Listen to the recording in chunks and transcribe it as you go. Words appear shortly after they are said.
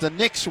The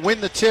Knicks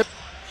win the tip,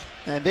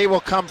 and they will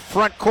come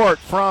front court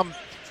from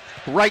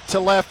right to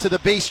left to the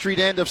Bay Street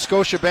end of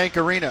Scotiabank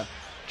Arena.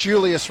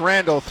 Julius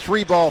Randle,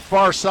 3-ball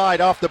far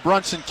side off the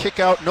Brunson kick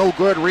out, no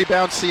good.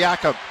 Rebound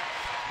Siakam.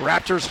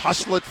 Raptors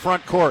hustle at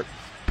front court.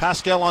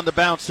 Pascal on the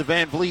bounce to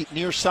Van Vliet,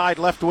 near side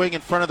left wing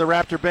in front of the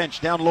Raptor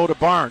bench, down low to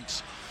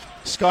Barnes.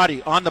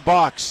 Scotty on the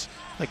box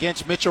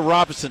against Mitchell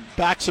Robinson,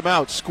 backs him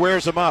out,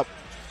 squares him up.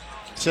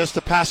 Says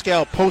to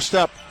Pascal, post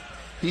up.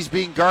 He's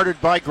being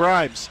guarded by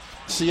Grimes.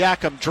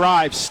 Siakam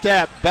drives,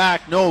 step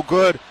back, no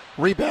good.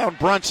 Rebound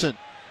Brunson.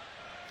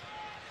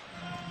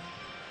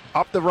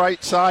 Up the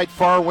right side,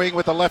 far wing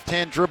with a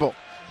left-hand dribble.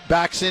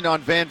 Backs in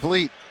on Van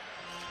Vliet.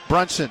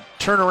 Brunson,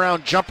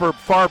 turnaround jumper,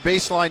 far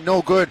baseline,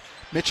 no good.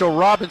 Mitchell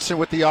Robinson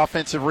with the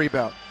offensive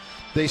rebound.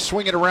 They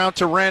swing it around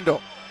to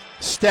Randle.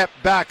 Step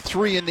back,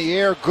 three in the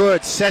air,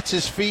 good. Sets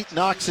his feet,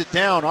 knocks it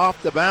down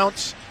off the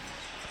bounce.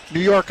 New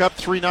York up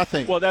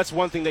 3-0. Well, that's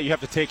one thing that you have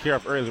to take care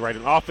of early, right?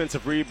 An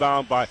offensive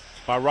rebound by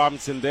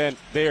Robinson then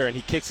there, and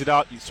he kicks it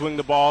out. You swing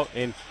the ball,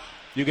 and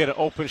you get an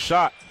open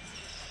shot.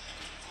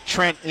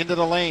 Trent into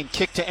the lane,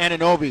 kick to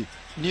Anunoby.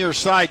 Near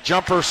side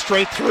jumper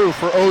straight through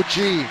for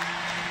OG.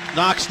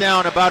 Knocks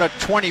down about a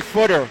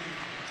 20-footer.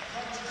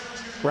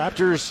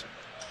 Raptors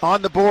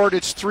on the board.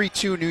 It's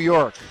 3-2 New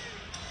York.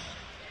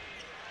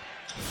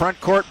 Front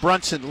court,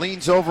 Brunson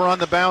leans over on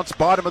the bounce,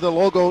 bottom of the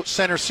logo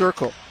center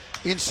circle.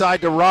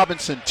 Inside to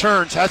Robinson,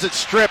 turns, has it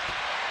stripped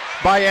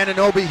by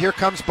Anunoby. Here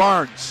comes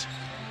Barnes.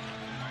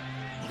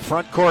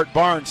 Front court,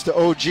 Barnes to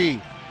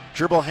OG.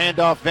 Dribble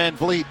handoff, Van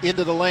Vliet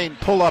into the lane,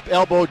 pull up,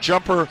 elbow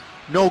jumper,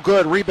 no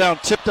good. Rebound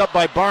tipped up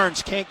by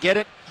Barnes, can't get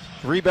it.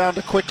 Rebound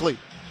to Quickly.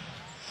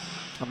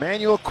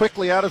 Emmanuel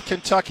Quickly out of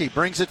Kentucky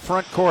brings it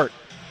front court.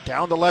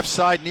 Down the left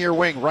side near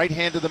wing, right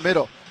hand to the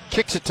middle.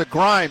 Kicks it to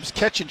Grimes,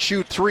 catch and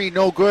shoot three,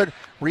 no good.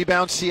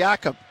 Rebound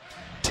Siakam.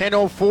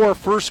 10:04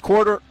 first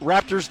quarter,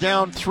 Raptors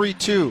down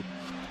 3-2.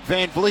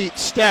 Van Vliet,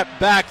 step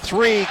back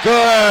three,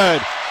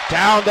 good.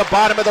 Down the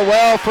bottom of the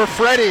well for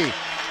Freddie.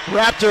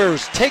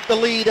 Raptors take the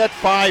lead at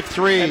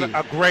 5-3. And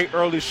a great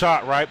early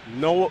shot, right?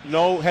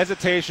 No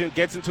hesitation,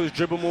 gets into his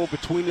dribble move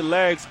between the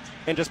legs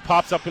and just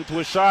pops up into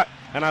a shot.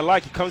 And I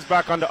like he comes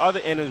back on the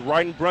other end and is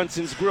right in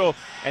Brunson's grill.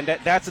 And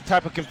that's the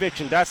type of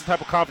conviction, that's the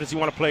type of confidence you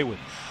want to play with.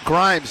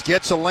 Grimes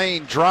gets a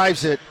lane,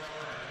 drives it.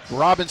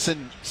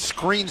 Robinson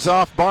screens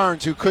off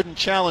Barnes, who couldn't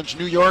challenge.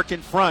 New York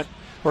in front.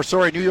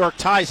 New York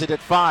ties it at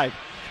 5.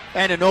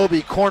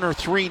 Anunoby, corner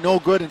three, no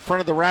good in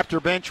front of the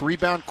Raptor bench.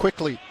 Rebound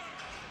Quickly.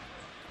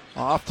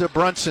 Off to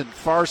Brunson,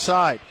 far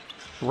side.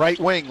 Right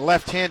wing,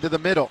 left hand to the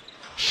middle.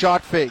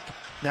 Shot fake.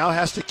 Now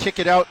has to kick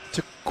it out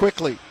to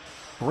Quickly.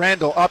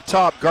 Randle up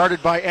top,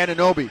 guarded by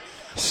Anunoby.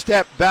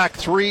 Step back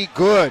three,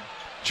 good.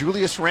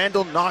 Julius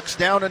Randle knocks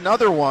down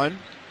another one.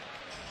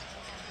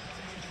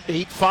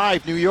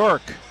 8-5 New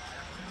York.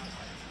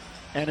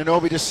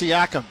 Anunoby to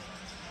Siakam.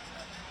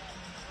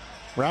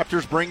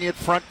 Raptors bring it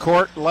front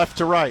court, left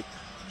to right.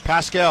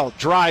 Pascal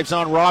drives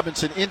on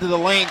Robinson into the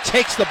lane,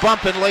 takes the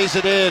bump and lays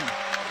it in.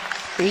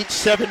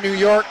 8-7 New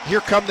York.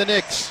 Here come the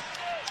Knicks.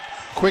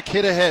 Quick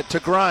hit ahead to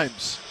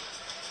Grimes.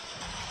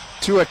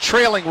 To a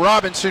trailing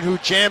Robinson who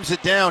jams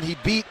it down. He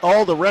beat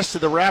all the rest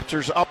of the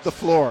Raptors up the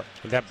floor.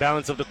 And that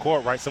balance of the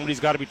court, right? Somebody's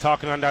got to be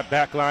talking on that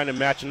back line and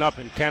matching up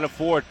and can't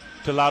afford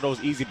to allow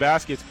those easy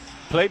baskets.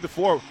 Played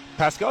before,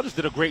 Pascal just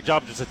did a great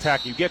job of just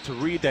attacking. You get to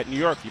read that New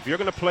York. If you're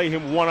going to play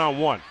him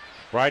one-on-one,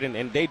 right,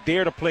 and they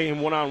dare to play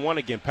him one-on-one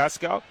again,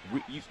 Pascal,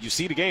 you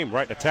see the game,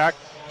 right? Attack,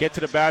 get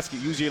to the basket,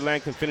 use your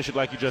length, and finish it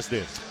like you just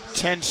did.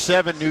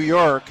 10-7 New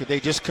York. They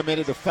just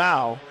committed a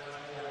foul.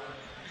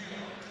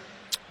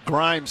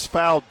 Grimes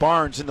fouled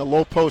Barnes in the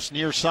low post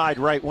near side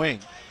right wing.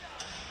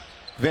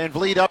 Van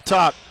Vliet up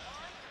top.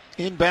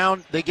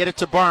 Inbound, they get it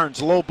to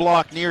Barnes. Low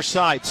block near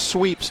side.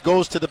 Sweeps,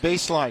 goes to the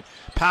baseline.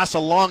 Pass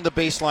along the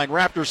baseline.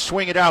 Raptors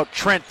swing it out.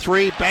 Trent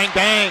three, bang,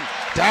 bang.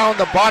 Down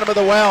the bottom of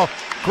the well.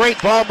 Great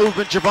ball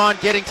movement,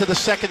 Javon, getting to the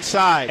second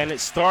side. And it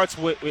starts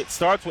with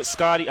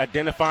Scotty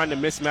identifying the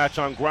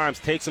mismatch on Grimes,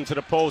 takes him to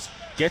the post,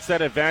 gets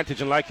that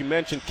advantage, and like you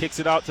mentioned, kicks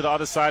it out to the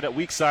other side, that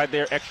weak side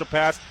there, extra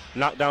pass,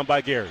 knocked down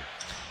by Gary.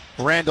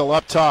 Randle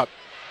up top,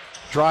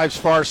 drives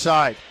far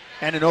side.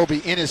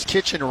 Anunoby in his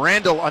kitchen.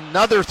 Randle,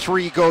 another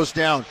three goes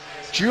down.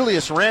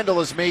 Julius Randle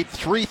has made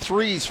 3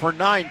 threes for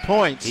 9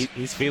 points.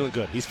 He's feeling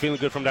good. He's feeling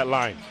good from that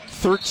line.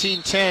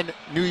 13-10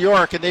 New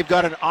York, and they've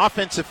got an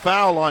offensive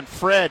foul on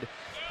Fred.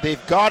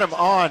 They've got him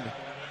on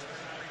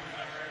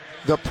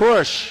the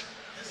push.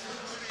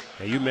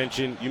 Now you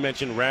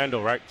mentioned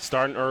Randle, right?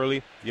 Starting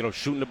early,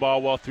 shooting the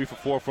ball well, 3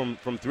 for 4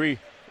 from three.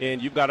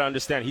 And you've got to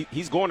understand,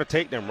 he's going to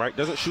take them, right?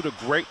 Doesn't shoot a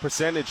great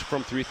percentage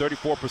from three,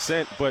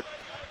 34%, but,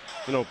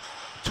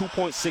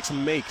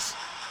 2.6 makes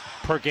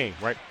per game,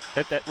 right?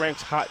 That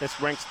ranks hot. That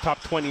ranks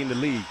top 20 in the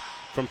league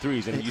from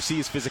threes, and you see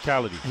his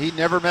physicality. He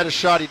never met a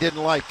shot he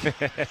didn't like.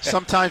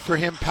 Sometimes for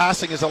him,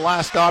 passing is a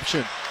last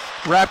option.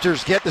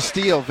 Raptors get the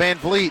steal. Van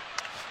Vliet,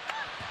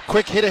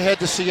 quick hit ahead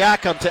to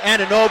Siakam, to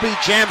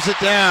Anunoby, jams it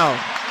down.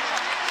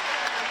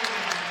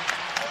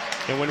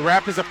 And when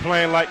Raptors are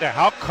playing like that,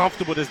 how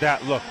comfortable does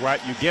that look,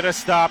 right? You get a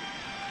stop,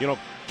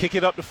 kick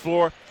it up the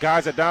floor.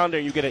 Guys are down there,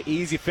 and you get an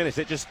easy finish.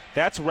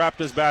 That's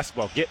Raptors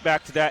basketball. Get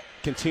back to that.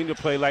 Continue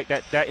to play like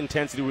that. That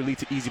intensity will lead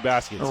to easy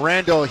baskets.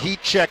 Randall,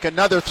 heat check,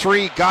 another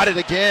three, got it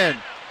again.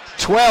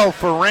 12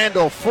 for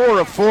Randall, 4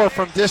 of 4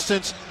 from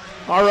distance.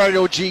 All right,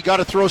 OG, got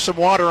to throw some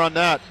water on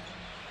that.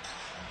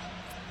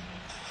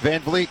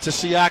 Van Vliet to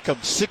Siakam,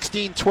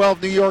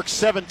 16-12 New York,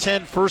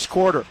 7-10 first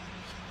quarter.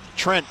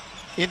 Trent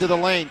into the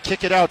lane,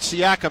 kick it out,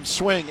 Siakam,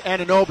 swing,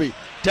 Anunoby,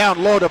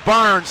 down low to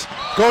Barnes,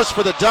 goes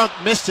for the dunk,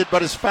 missed it,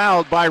 but is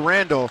fouled by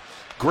Randall.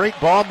 Great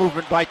ball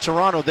movement by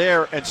Toronto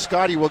there, and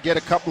Scotty will get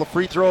a couple of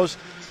free throws.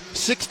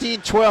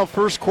 16-12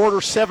 first quarter,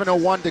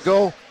 7:01 to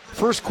go.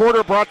 First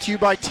quarter brought to you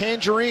by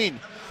Tangerine,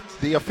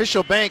 the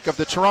official bank of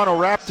the Toronto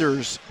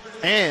Raptors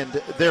and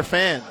their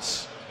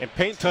fans. And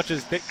paint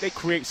touches, they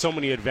create so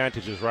many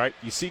advantages, right?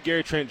 You see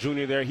Gary Trent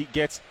Jr. there. He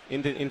gets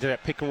into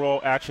that pick and roll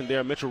action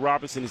there. Mitchell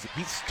Robinson,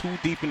 he's too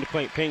deep in the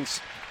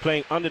paint,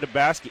 playing under the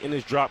basket in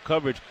his drop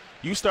coverage.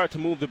 You start to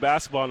move the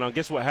basketball now.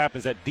 Guess what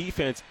happens? That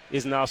defense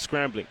is now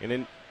scrambling. And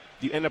then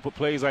you end up with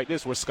plays like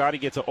this where Scotty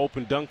gets an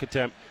open dunk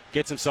attempt,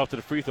 gets himself to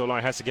the free throw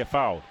line, has to get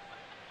fouled.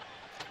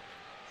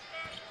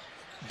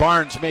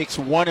 Barnes makes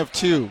 1 of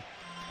 2.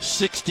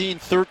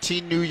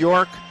 16-13 New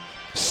York.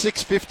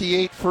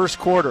 6:58 first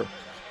quarter.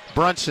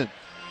 Brunson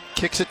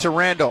kicks it to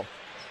Randall.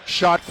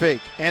 Shot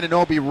fake.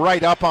 Anunoby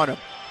right up on him.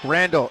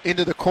 Randall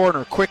into the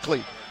corner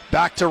quickly.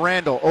 Back to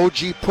Randall.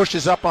 OG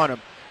pushes up on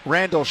him.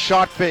 Randall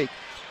shot fake.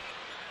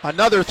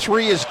 Another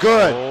three is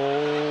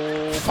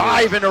good.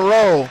 5 in a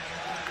row.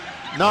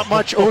 Not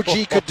much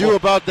OG could do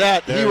about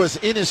that. He was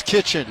in his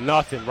kitchen.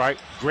 Nothing, right?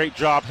 Great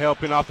job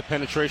helping off the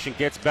penetration.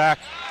 Gets back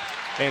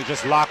and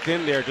just locked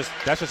in there.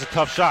 That's just a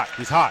tough shot.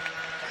 He's hot.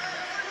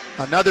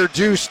 Another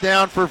deuce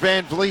down for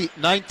Van Vliet.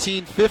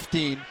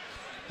 19-15.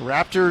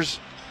 Raptors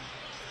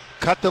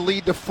cut the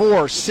lead to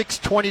 4.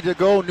 6:20 to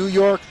go. New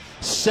York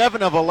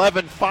 7 of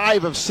 11.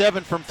 5 of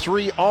 7 from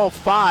 3. All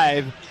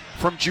 5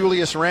 from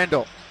Julius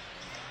Randle.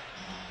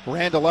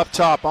 Randle up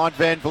top on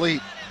Van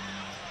Vliet.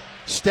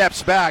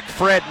 Steps back.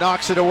 Fred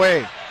knocks it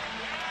away.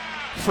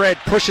 Fred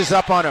pushes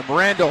up on him.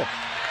 Randle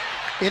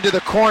into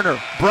the corner.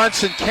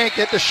 Brunson can't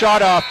get the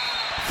shot off.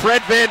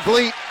 Fred Van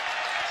Vliet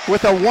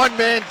with a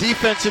one-man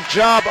defensive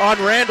job on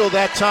Randle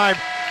that time.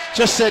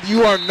 Just said,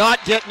 you are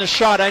not getting a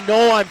shot. I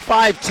know I'm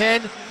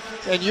 5'10",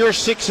 and you're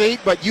 6'8",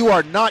 but you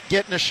are not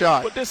getting a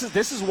shot. But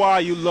this is why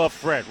you love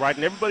Fred, right?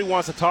 And everybody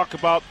wants to talk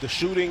about the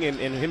shooting and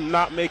him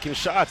not making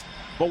shots.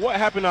 But what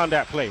happened on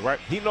that play, right?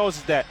 He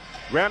knows that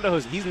Randle,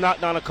 he's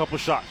knocked down a couple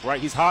shots, right?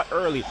 He's hot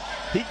early.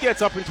 He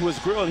gets up into his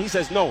grill, and he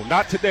says, no,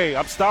 not today.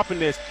 I'm stopping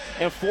this,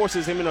 and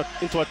forces him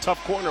into a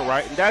tough corner,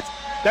 right? And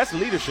that's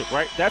leadership,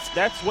 right? That's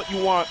what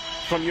you want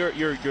from your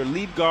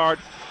lead guard,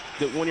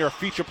 that when your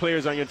feature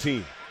players on your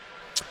team.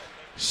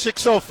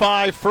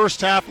 6:05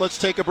 first half. Let's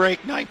take a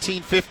break.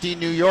 19-15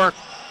 New York.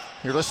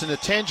 You're listening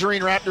to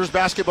Tangerine Raptors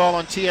basketball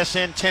on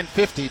TSN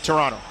 1050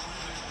 Toronto.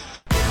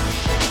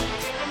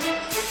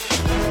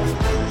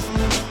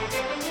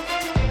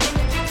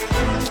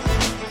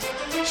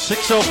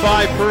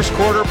 .605 first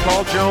quarter.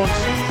 Paul Jones,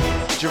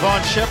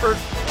 Javon Shepherd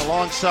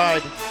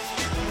alongside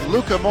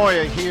Luca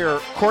Moya here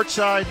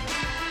courtside.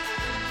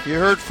 You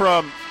heard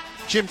from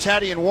Jim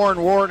Taddy and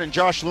Warren Ward and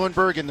Josh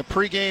Lewenberg in the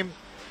pregame.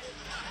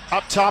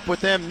 Up top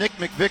with them, Nick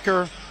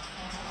McVicker,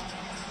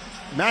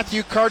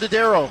 Matthew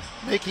Cardadero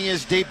making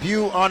his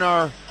debut on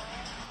our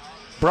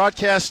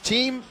broadcast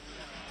team,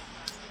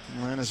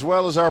 and as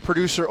well as our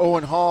producer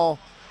Owen Hall,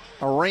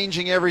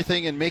 arranging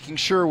everything and making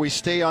sure we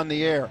stay on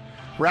the air.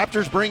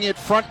 Raptors bring it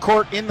front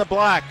court in the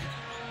black.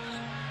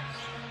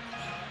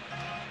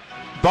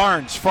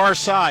 Barnes, far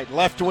side,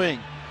 left wing,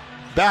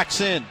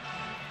 backs in,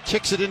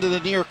 kicks it into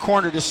the near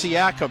corner to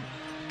Siakam,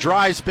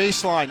 drives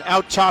baseline,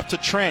 out top to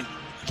Trent.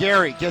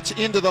 Gary gets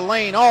into the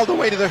lane all the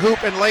way to the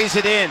hoop and lays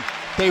it in.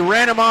 They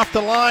ran him off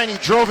the line. He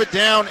drove it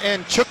down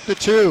and took the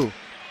two.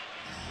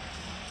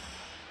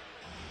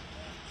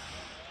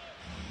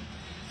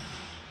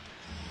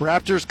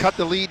 Raptors cut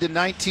the lead to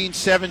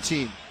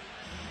 19-17.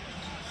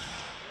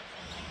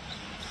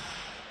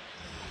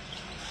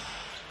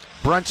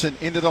 Brunson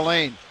into the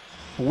lane.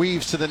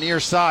 Weaves to the near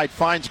side.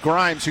 Finds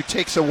Grimes, who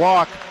takes a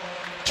walk.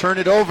 Turn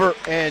it over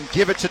and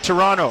give it to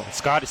Toronto.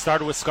 Scotty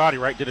started with Scotty,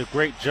 right? Did a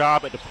great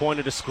job at the point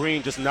of the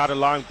screen, just not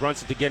allowing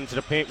Brunson to get into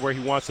the paint where he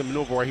wants to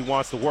maneuver, where he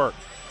wants to work.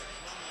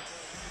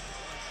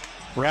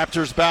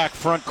 Raptors back,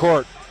 front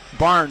court.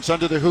 Barnes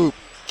under the hoop.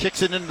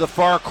 Kicks it into the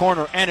far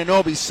corner.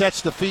 Anunoby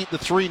sets the feet. The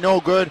three no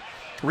good.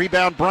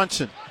 Rebound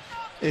Brunson.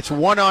 It's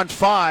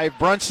 1-on-5.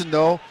 Brunson,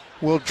 though,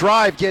 will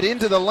drive, get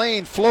into the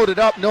lane, float it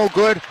up, no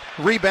good.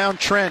 Rebound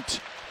Trent.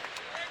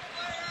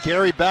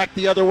 Gary back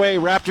the other way.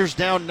 Raptors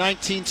down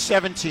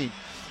 19-17.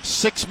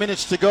 6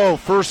 minutes to go.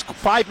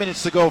 5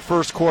 minutes to go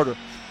first quarter.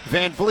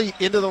 Van Vliet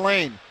into the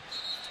lane.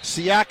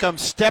 Siakam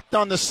stepped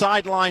on the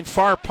sideline,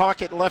 far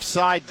pocket left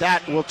side.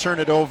 That will turn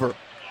it over.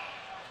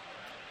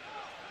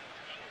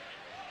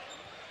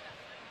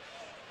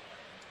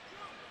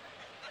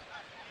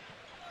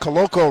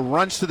 Koloko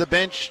runs to the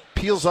bench,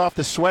 peels off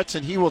the sweats,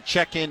 and he will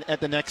check in at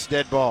the next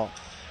dead ball.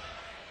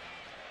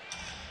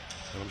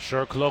 I'm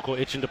sure Koloko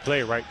itching to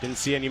play, right? Didn't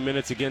see any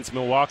minutes against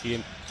Milwaukee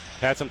and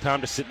had some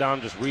time to sit down,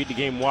 just read the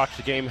game, watch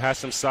the game, has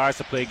some size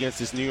to play against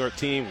this New York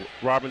team.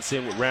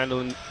 Robinson with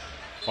Randall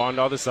on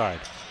the other side.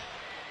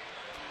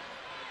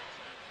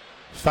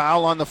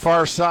 Foul on the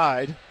far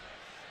side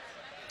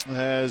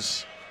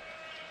as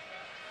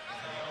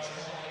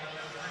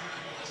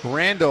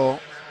Randall,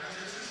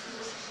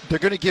 they're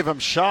going to give him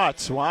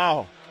shots.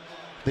 Wow.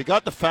 They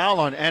got the foul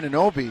on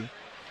Anunoby,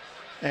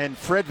 and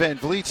Fred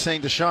VanVleet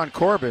saying to Sean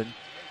Corbin,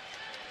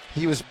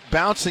 he was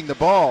bouncing the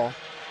ball.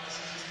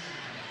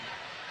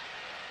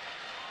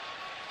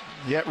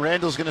 Yet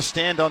Randall's going to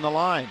stand on the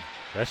line.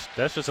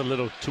 That's just a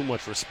little too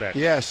much respect.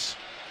 Yes.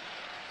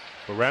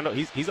 But Randall,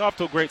 he's off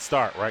to a great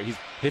start, right? He's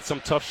hit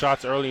some tough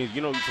shots early.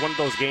 You know, it's one of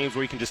those games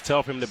where you can just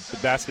tell from the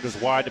basket is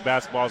wide, the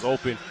basketball's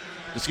open.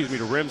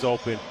 The rim's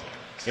open.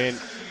 And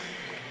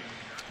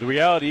the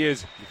reality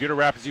is, if you're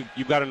the Raptors,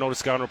 you've got to know the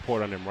scouting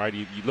report on him, right?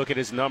 You look at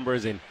his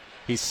numbers, and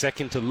he's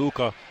second to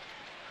Luka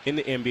in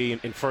the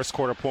NBA in first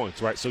quarter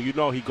points, right? So you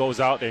know he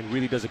goes out and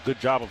really does a good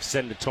job of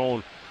setting the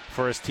tone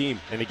for his team.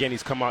 And again,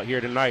 he's come out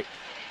here tonight,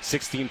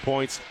 16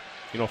 points,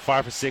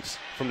 5 for 6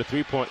 from the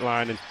three-point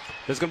line, and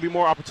there's going to be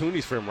more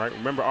opportunities for him, right?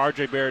 Remember,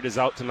 R.J. Barrett is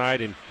out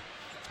tonight, and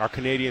our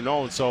Canadian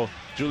own, so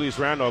Julius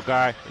Randle, a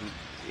guy, and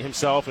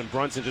himself and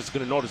Brunson just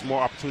going to notice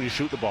more opportunity to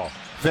shoot the ball.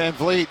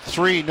 VanVleet,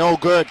 three, no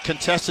good.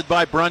 Contested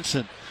by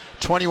Brunson.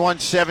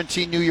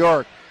 21-17 New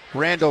York.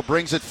 Randle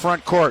brings it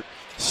front court.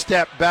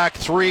 Step back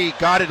three,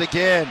 got it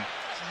again.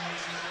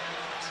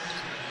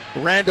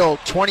 Randle,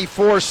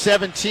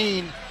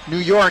 24-17 New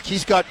York.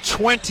 He's got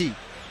 20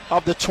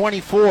 of the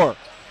 24.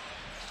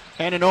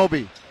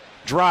 Anunoby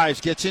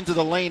drives, gets into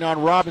the lane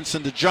on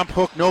Robinson. The jump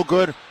hook, no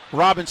good.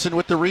 Robinson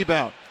with the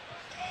rebound.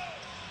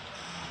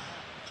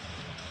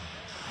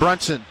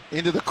 Brunson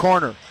into the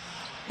corner.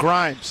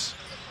 Grimes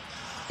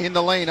in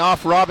the lane,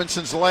 off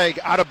Robinson's leg,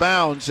 out of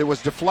bounds. It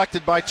was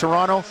deflected by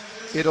Toronto.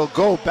 It'll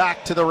go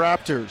back to the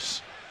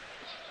Raptors.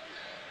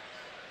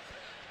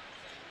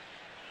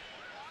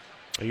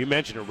 You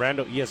mentioned it,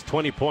 Randall, he has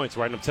 20 points,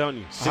 right? And I'm telling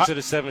you, 6 of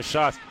the 7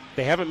 shots,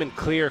 they haven't been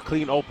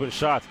clean, open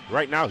shots.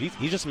 Right now,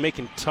 he's just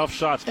making tough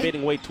shots,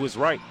 fading way to his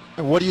right.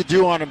 And what do you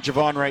do on him,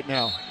 Javon, right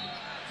now?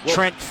 Well,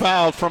 Trent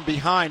fouled from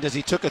behind as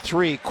he took a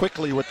three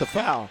quickly with the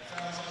foul.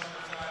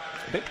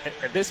 I think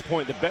at this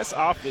point, the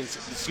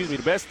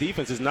best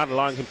defense is not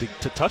allowing him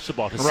to touch the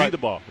ball, to see the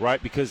ball,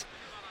 right? Because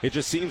it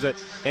just seems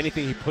that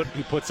anything he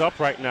puts up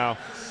right now,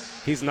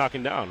 he's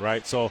knocking down,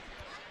 right? So,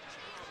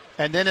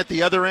 and then at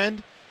the other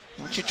end,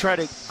 why don't you try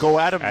to go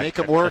at him, make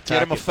him work,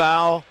 get him a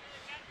foul,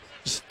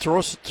 just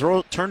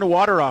turn the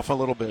water off a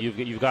little bit.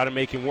 You've got to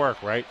make him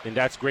work, right? And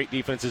that's great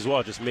defense as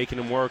well, just making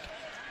him work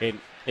and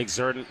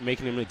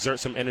making him exert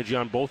some energy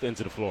on both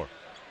ends of the floor.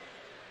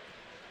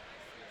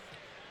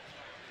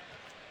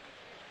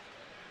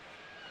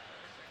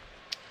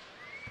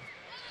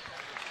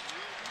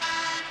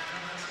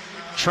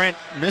 Trent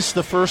missed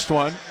the first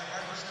one,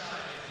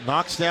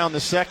 knocks down the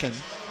second.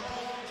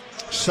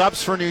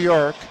 Subs for New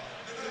York.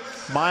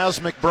 Miles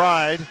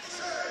McBride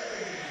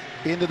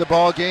into the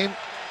ball game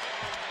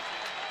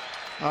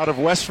out of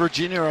West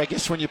Virginia, or I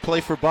guess when you play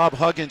for Bob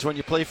Huggins, when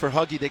you play for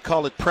Huggy, they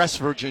call it Press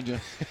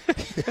Virginia.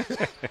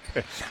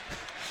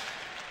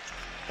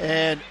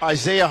 And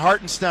Isaiah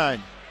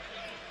Hartenstein.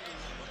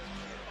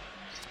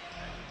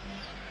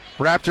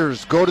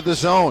 Raptors go to the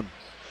zone.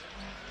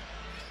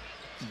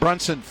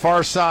 Brunson,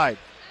 far side.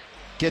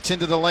 Gets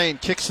into the lane,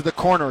 kicks to the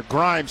corner.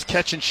 Grimes,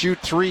 catch and shoot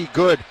three,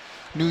 good.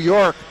 New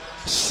York,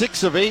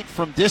 6 of 8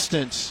 from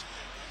distance.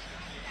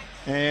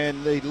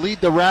 And they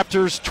lead the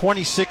Raptors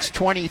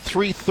 26-20,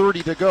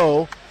 3:30 to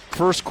go,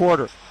 first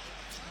quarter.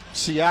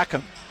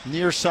 Siakam,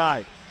 near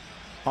side,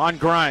 on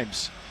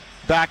Grimes.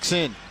 Backs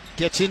in,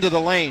 gets into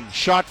the lane,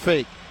 shot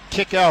fake,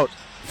 kick out.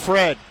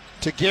 Fred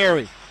to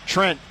Gary.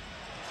 Trent,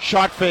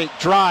 shot fake,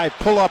 drive,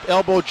 pull up,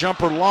 elbow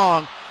jumper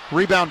long.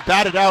 Rebound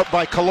batted out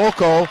by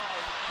Koloko,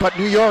 but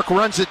New York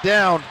runs it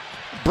down.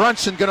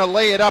 Brunson going to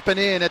lay it up and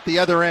in at the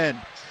other end.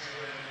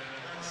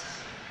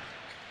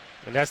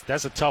 And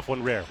that's a tough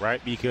one there,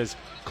 right? Because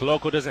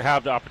Koloko doesn't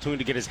have the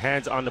opportunity to get his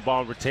hands on the ball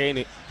and retain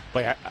it.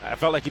 But I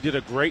felt like he did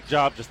a great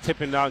job just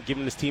tipping down,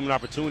 giving his team an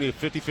opportunity. A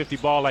 50-50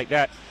 ball like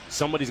that,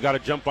 somebody's got to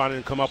jump on it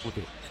and come up with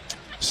it.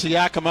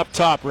 Siakam up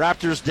top.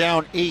 Raptors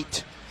down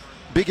 8.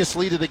 Biggest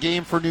lead of the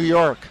game for New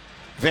York.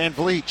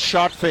 VanVleet,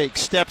 shot fake,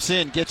 steps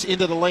in, gets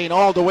into the lane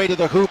all the way to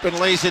the hoop and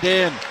lays it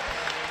in.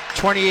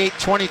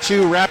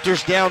 28-22,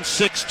 Raptors down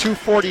 6,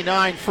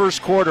 2:49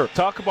 first quarter.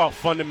 Talk about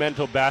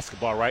fundamental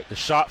basketball, right? The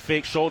shot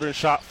fake, shoulder and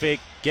shot fake,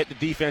 get the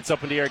defense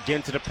up in the air, get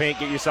into the paint,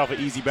 get yourself an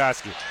easy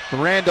basket.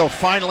 Randle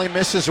finally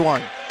misses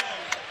one.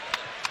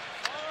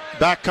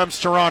 Back comes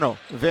Toronto.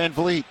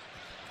 VanVleet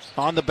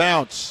on the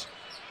bounce.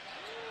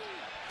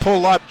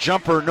 Pull up,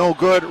 jumper, no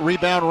good.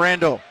 Rebound,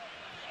 Randle.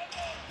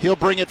 He'll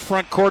bring it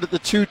front court at the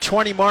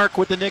 2:20 mark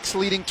with the Knicks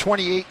leading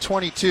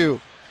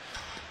 28-22.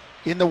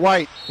 In the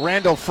white,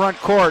 Randle front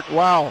court.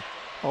 Wow,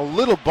 a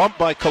little bump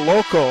by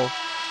Koloko.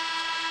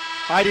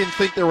 I didn't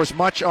think there was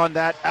much on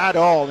that at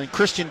all. And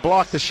Christian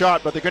blocked the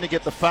shot, but they're going to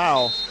get the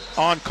foul.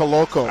 on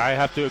Koloko. I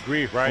have to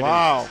agree, right?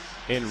 Wow.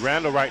 And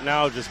Randall right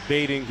now just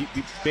baiting,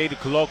 he baited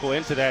Koloko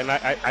into that, and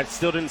I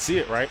still didn't see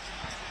it, right?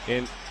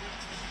 And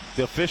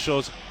the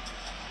officials,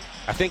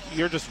 I think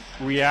you're just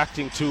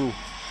reacting to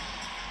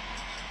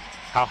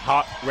how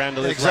hot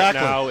Randall is right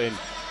now and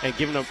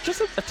giving him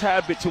just a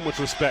tad bit too much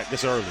respect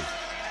this early.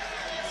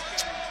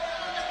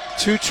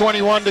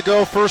 2:21 to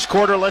go, first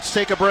quarter. Let's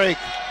take a break.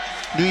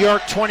 New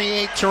York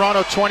 28,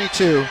 Toronto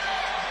 22.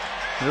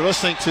 You're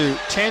listening to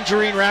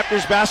Tangerine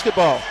Raptors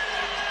basketball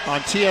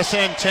on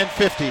TSN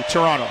 1050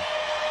 Toronto.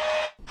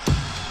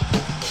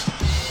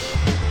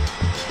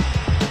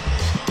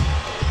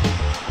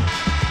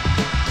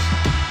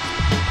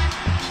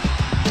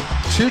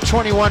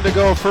 .221 to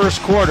go,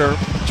 first quarter.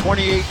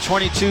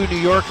 28-22, New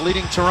York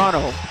leading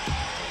Toronto.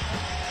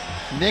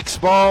 Knicks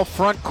ball,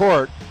 front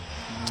court,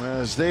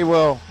 as they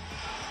will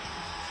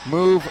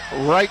move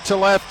right to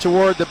left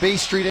toward the Bay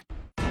Street.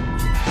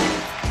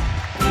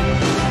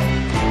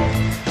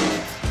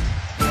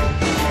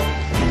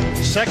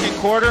 Second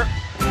quarter,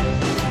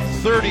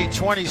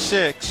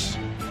 30-26.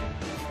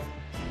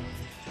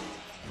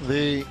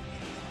 The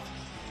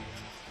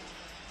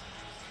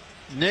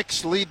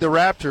Knicks lead the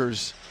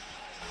Raptors.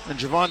 And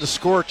Javon, the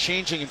score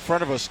changing in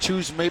front of us.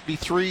 Twos, maybe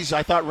threes.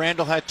 I thought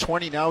Randall had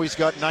 20. Now he's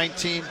got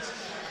 19.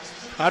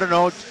 I don't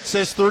know. It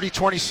says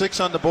 30-26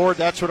 on the board.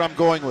 That's what I'm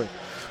going with.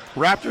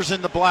 Raptors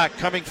in the black,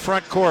 coming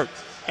front court.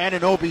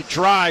 Anunoby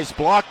drives,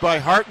 blocked by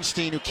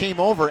Hartenstein, who came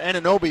over.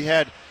 Anunoby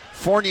had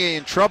Fournier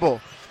in trouble.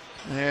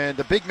 And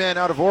the big man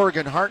out of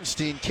Oregon,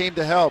 Hartenstein, came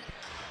to help.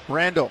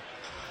 Randall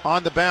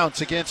on the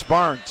bounce against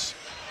Barnes.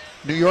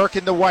 New York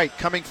in the white,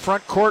 coming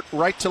front court,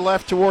 right to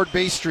left toward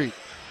Bay Street.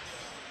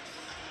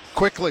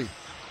 Quickly,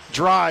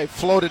 drive,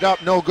 floated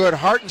up, no good.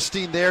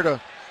 Hartenstein there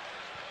to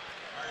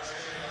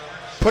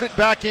put it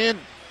back in.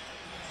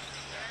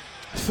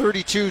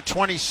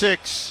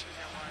 32-26.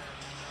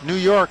 New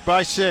York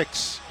by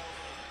 6.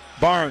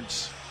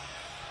 Barnes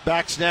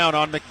backs down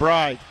on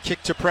McBride.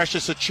 Kick to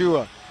Precious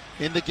Achiuwa.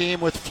 In the game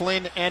with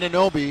Flynn,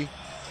 Anunoby,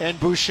 and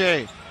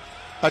Boucher.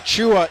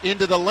 Achiuwa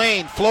into the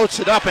lane,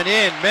 floats it up and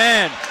in.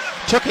 Man,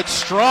 took it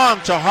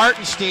strong to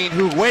Hartenstein,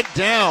 who went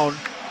down,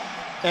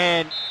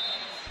 and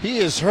he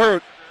is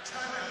hurt.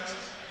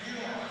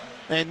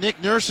 And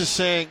Nick Nurse is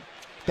saying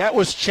that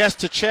was chest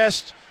to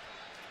chest.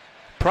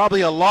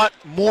 Probably a lot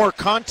more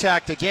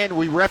contact. Again,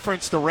 we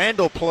referenced the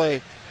Randall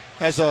play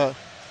as a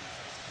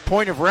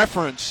point of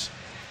reference.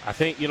 I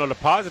think, the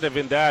positive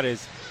in that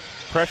is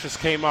Precious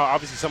came out.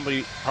 Obviously,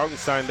 somebody,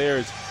 Hartenstein there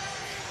is,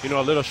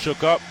 a little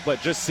shook up.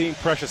 But just seeing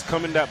Precious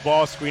come in that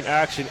ball screen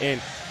action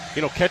and,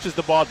 catches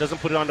the ball, doesn't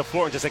put it on the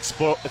floor, and just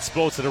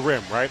explodes to the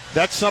rim, right?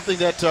 That's something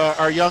that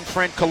our young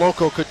friend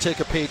Koloko could take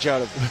a page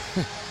out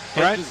of.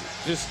 Right?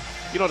 Just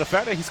the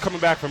fact that he's coming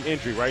back from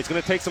injury, right? It's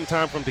going to take some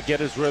time for him to get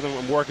his rhythm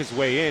and work his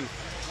way in.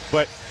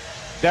 But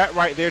that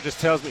right there just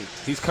tells me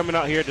he's coming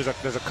out here. There's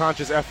a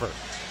conscious effort.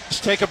 Let's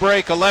take a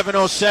break.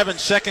 11:07,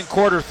 second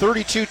quarter,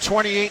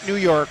 32-28 New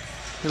York.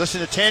 You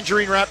listen to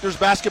Tangerine Raptors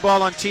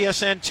basketball on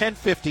TSN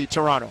 1050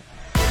 Toronto.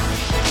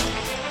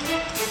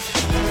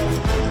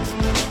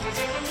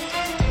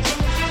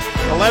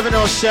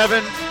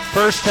 .11:07,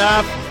 first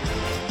half.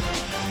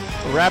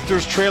 The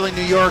Raptors trailing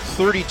New York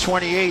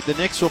 30-28. The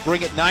Knicks will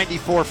bring it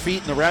 94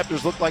 feet, and the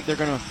Raptors look like they're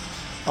going to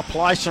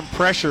apply some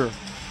pressure.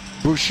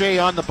 Boucher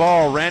on the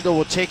ball. Randall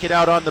will take it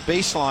out on the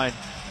baseline.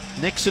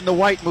 Knicks in the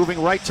white,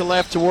 moving right to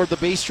left toward the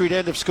Bay Street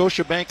end of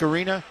Scotiabank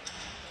Arena.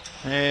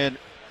 And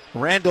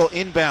Randall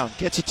inbound,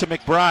 gets it to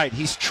McBride.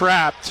 He's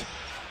trapped.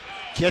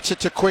 Gets it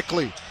to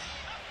Quickly.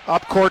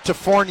 Up court to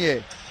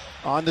Fournier.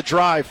 On the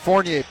drive,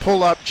 Fournier,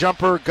 pull up,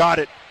 jumper, got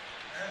it.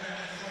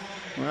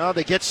 Well,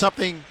 they get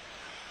something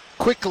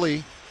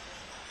quickly.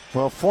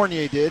 Well,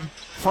 Fournier did,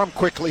 from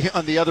Quickly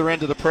on the other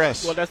end of the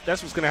press. Well, that's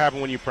what's going to happen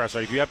when you press,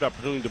 right? If you have the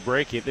opportunity to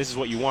break it, this is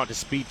what you want to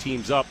speed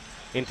teams up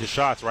into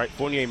shots, right?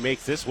 Fournier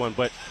makes this one,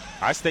 but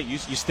I think you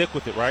stick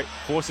with it, right?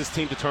 Force his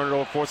team to turn it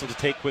over, force him to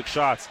take quick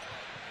shots.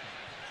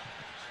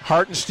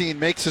 Hartenstein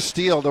makes a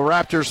steal. The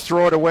Raptors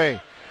throw it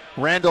away.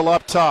 Randall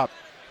up top,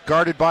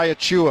 guarded by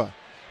Achiuwa.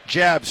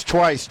 Jabs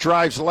twice,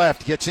 drives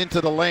left, gets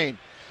into the lane,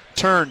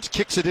 turns,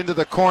 kicks it into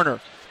the corner.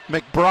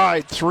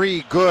 McBride,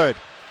 three, good.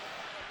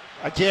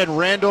 Again,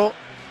 Randall,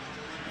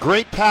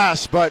 great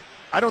pass, but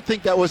I don't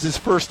think that was his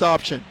first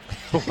option.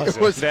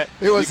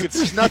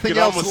 There's nothing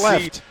else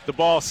left. See the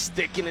ball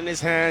sticking in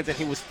his hands, and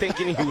he was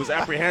thinking, he was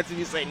apprehensive.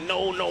 He's saying, no.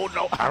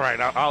 All right,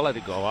 I'll let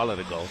it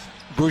go.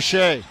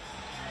 Boucher,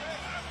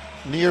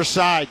 near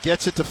side,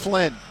 gets it to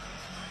Flynn.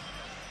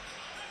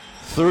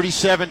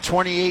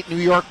 37-28, New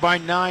York by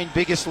 9,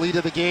 biggest lead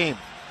of the game.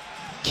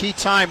 Key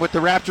time with the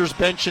Raptors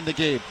bench in the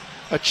game.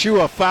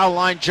 Achiuwa, foul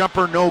line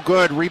jumper, no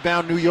good.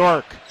 Rebound, New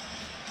York.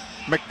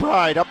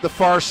 McBride up the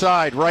far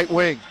side, right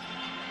wing.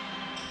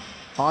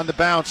 On the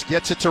bounce,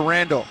 gets it to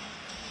Randall.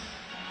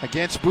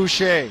 Against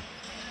Boucher.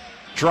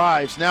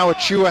 Drives, now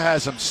Achiuwa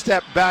has him.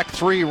 Step back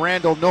three,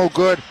 Randall, no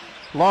good.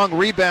 Long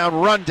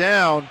rebound, run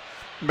down.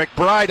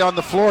 McBride on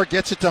the floor,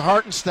 gets it to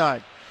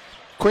Hartenstein.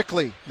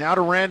 Quickly, now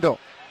to Randall.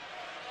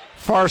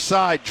 Far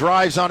side,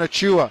 drives on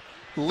Achiuwa.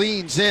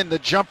 leans in, the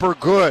jumper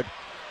good.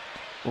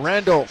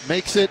 Randall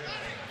makes it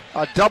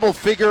a double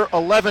figure,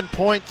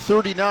 11-point,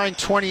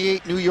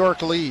 39-28 New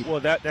York lead. Well,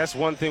 that's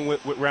one thing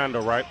with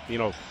Randall, right?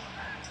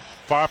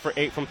 5 for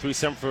 8 from 3,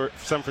 7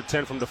 for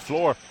 10 from the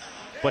floor.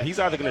 But he's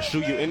either going to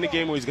shoot you in the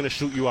game or he's going to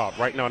shoot you out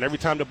right now. And every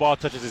time the ball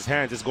touches his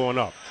hands, it's going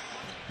up.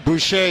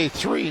 Boucher,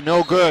 3,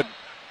 no good.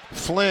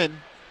 Flynn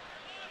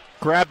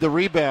grabbed the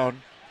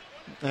rebound.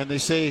 And they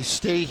say,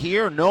 stay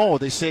here? No,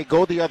 they say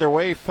go the other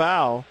way,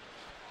 foul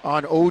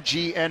on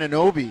OG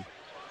Anunoby.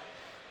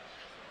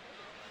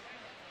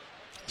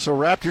 So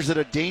Raptors at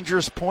a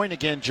dangerous point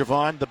again,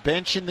 Javon. The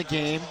bench in the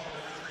game,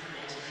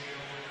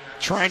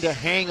 trying to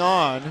hang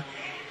on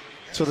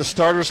so the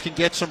starters can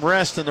get some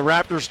rest, and the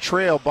Raptors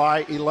trail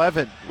by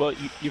 11. Well,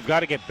 you've got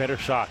to get better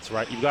shots,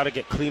 right? You've got to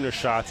get cleaner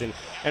shots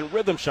and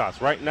rhythm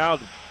shots. Right now,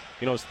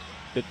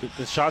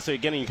 the shots that you're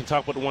getting, you can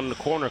talk about the one in the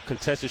corner,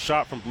 contested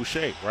shot from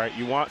Boucher, right?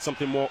 You want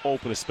something more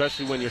open,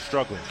 especially when you're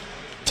struggling.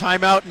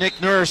 Timeout, Nick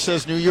Nurse,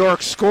 as New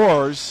York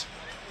scores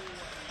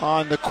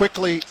on the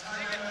quickly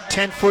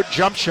 10-foot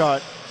jump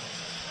shot.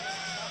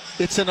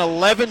 It's an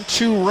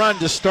 11-2 run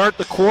to start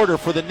the quarter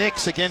for the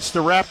Knicks against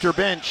the Raptor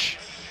bench.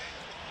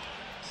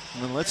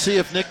 And let's see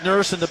if Nick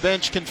Nurse and the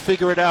bench can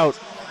figure it out.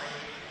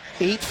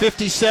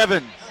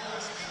 8:57,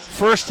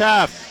 first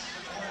half,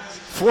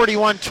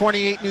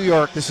 41-28 New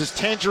York. This is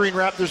Tangerine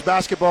Raptors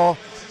basketball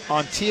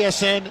on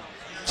TSN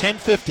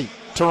 1050,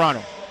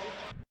 Toronto.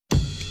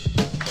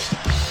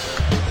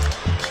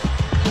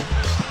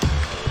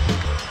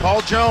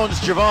 Paul Jones,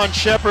 Javon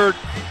Shepherd,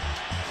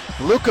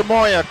 Luka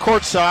Moya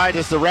courtside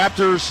as the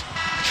Raptors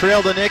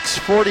trail the Knicks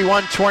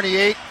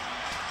 41-28.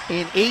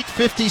 In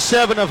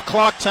 8:57 of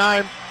clock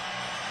time,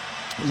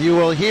 you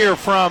will hear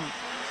from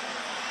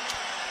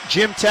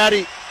Jim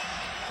Taddy,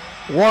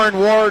 Warren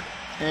Ward,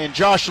 and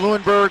Josh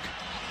Lewenberg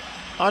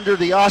under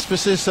the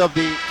auspices of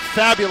the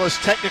fabulous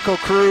technical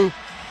crew,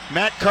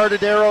 Matt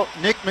Cardadero,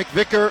 Nick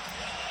McVicker,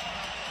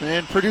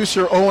 and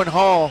producer Owen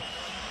Hall.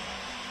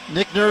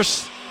 Nick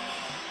Nurse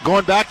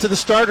going back to the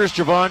starters,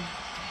 Javon.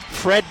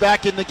 Fred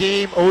back in the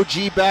game,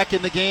 OG back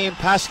in the game,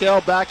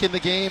 Pascal back in the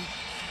game,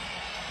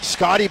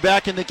 Scotty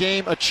back in the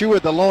game, Achua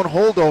the lone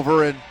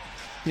holdover, and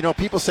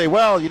people say,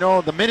 well,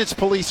 the minutes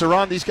police are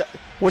on these guys.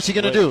 What's he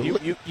going to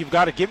do? You've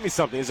got to give me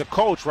something. As a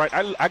coach, right,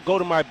 I go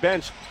to my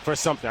bench for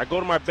something. I go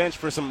to my bench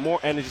for some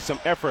more energy, some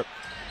effort.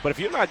 But if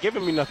you're not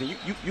giving me nothing,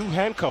 you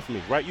handcuff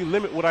me, right? You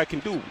limit what I can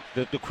do,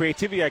 the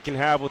creativity I can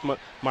have with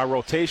my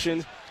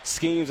rotations,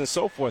 schemes, and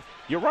so forth.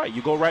 You're right.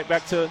 You go right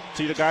back to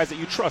the guys that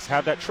you trust.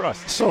 Have that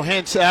trust. So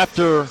hence,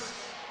 after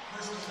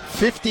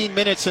 15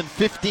 minutes and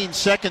 15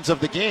 seconds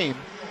of the game,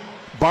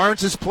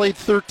 Barnes has played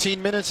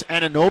 13 minutes.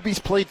 Anunoby's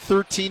played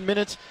 13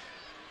 minutes.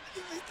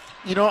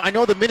 I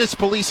know the minutes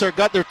police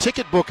got their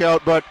ticket book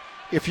out, but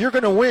if you're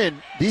going to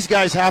win, these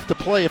guys have to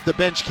play if the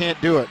bench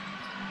can't do it.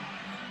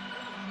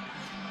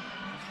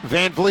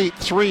 Van Vliet,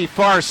 3,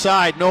 far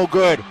side, no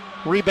good.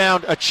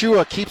 Rebound,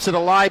 Achua keeps it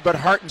alive, but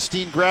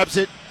Hartenstein grabs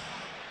it.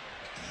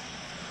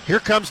 Here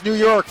comes New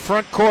York,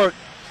 front court.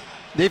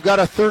 They've got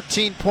a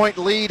 13-point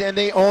lead, and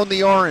they own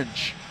the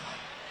orange.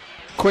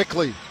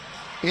 Quickly,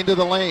 into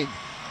the lane.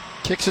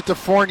 Kicks it to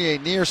Fournier,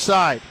 near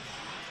side.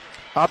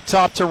 Up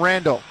top to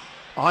Randall.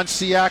 On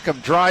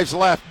Siakam, drives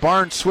left.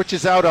 Barnes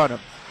switches out on him.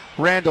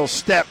 Randall,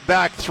 step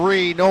back,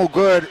 3, no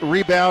good.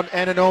 Rebound,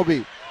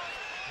 Anunoby.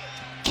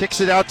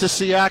 Kicks it out to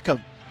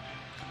Siakam.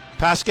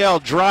 Pascal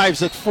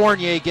drives at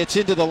Fournier, gets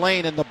into the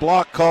lane, and the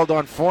block called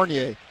on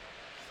Fournier.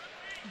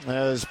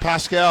 As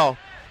Pascal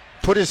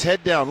put his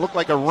head down, looked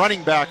like a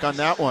running back on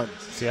that one.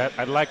 See,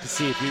 I'd like to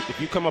see if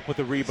you come up with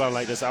a rebound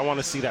like this, I want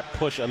to see that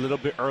push a little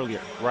bit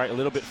earlier, right? A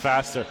little bit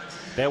faster.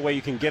 That way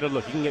you can get a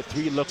look. You can get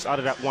 3 looks out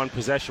of that one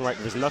possession, right?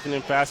 If there's nothing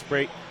in fast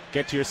break,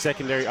 get to your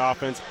secondary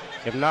offense.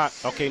 If not,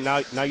 okay,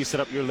 now you set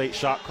up your late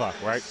shot clock,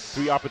 right?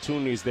 3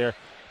 opportunities there.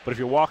 But if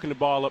you're walking the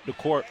ball up the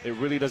court, it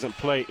really doesn't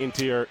play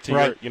into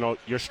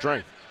your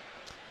strength.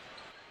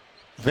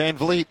 Van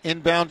Vliet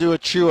inbound to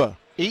Achua.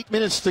 8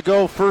 minutes to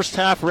go, first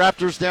half.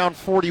 Raptors down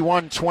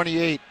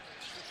 41-28.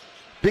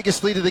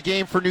 Biggest lead of the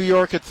game for New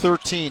York at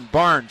 13.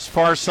 Barnes,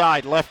 far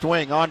side, left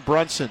wing on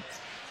Brunson.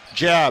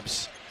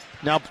 Jabs,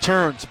 now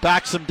turns,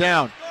 backs him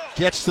down,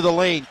 gets to the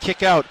lane,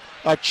 kick out.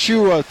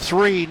 Achua,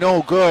 3,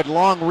 no good.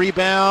 Long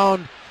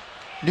rebound,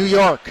 New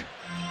York.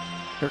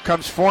 Here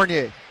comes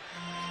Fournier.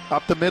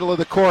 Up the middle of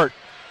the court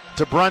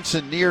to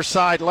Brunson, near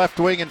side, left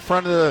wing in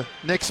front of the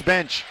Knicks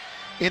bench.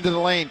 Into the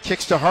lane,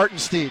 kicks to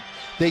Hartenstein.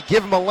 They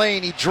give him a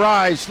lane, he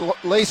drives,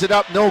 lays it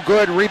up, no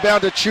good.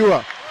 Rebound to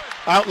Achua.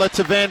 Outlet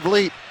to Van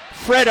Vliet.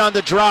 Fred on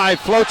the drive,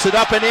 floats it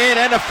up and in,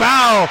 and a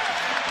foul.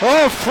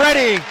 Oh,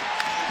 Freddie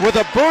with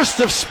a burst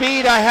of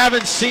speed I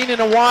haven't seen in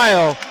a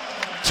while.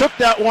 Took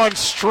that one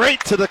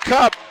straight to the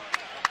cup.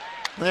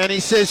 And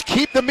he says,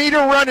 keep the meter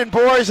running,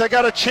 boys. I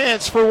got a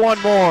chance for one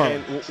more.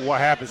 And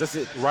what happens? That's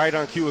it, right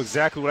on cue,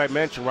 exactly what I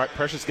mentioned, right?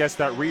 Precious gets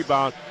that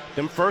rebound.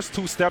 Them first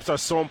 2 steps are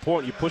so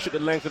important. You push it the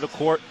length of the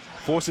court,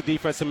 force the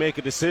defense to make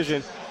a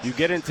decision. You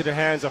get into the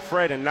hands of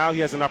Fred, and now he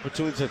has an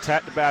opportunity to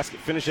attack the basket,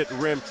 finish at the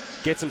rim,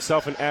 gets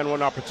himself an and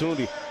one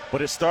opportunity.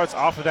 But it starts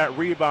off of that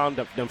rebound,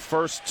 them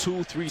first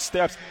 2-3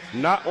 steps,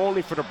 not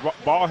only for the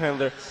ball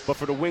handler, but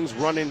for the wings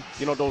running,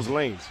 those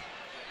lanes.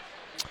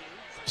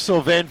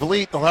 So Van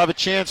Vliet will have a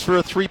chance for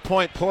a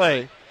three-point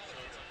play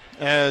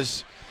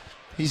as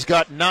he's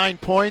got 9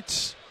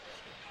 points.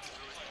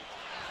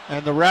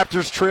 And the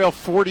Raptors trail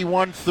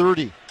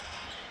 41-30.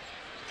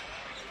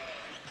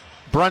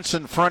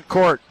 Brunson front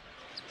court.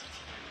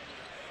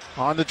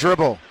 On the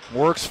dribble.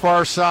 Works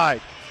far side.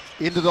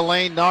 Into the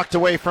lane, knocked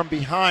away from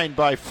behind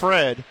by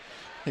Fred.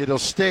 It'll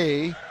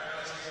stay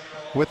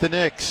with the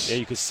Knicks. Yeah,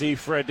 you can see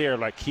Fred there,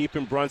 like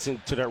keeping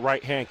Brunson to that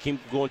right hand, keep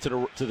going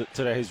to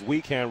his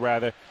weak hand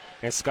rather.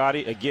 And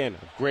Scotty, again,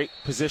 great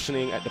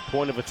positioning at the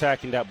point of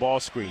attacking that ball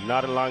screen,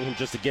 not allowing him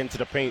just to get into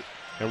the paint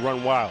and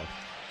run wild.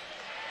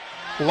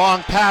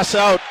 Long pass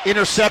out,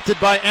 intercepted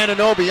by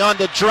Anunoby on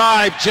the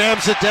drive,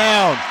 jams it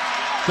down.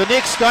 The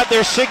Knicks got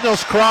their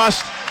signals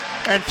crossed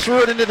and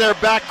threw it into their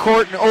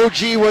backcourt, and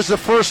OG was the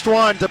first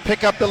one to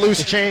pick up the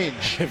loose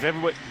change.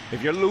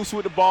 If you're loose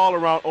with the ball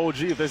around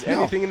OG, if there's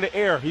anything in the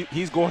air,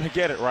 he's going to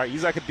get it, right?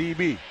 He's like a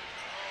DB.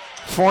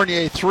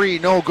 Fournier three,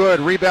 no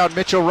good. Rebound,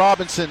 Mitchell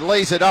Robinson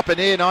lays it up and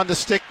in on the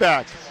stick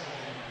back.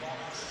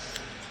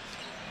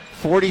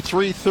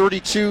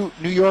 43-32,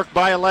 New York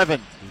by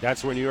 11.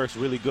 That's where New York's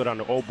really good on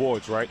the old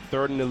boards, right?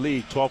 Third in the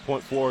league,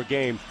 12.4 a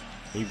game.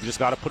 You've just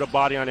got to put a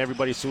body on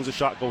everybody as soon as the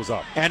shot goes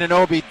up.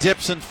 Anunoby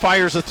dips and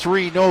fires a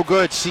three, no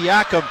good.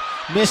 Siakam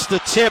missed the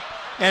tip,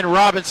 and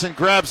Robinson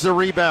grabs the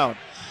rebound.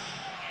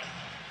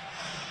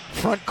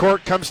 Front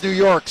court comes New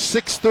York.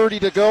 6:30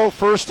 to go.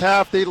 First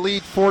half, they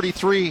lead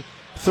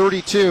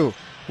 43-32.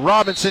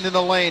 Robinson in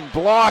the lane,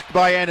 blocked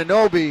by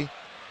Anunoby,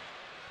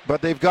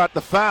 but they've got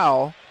the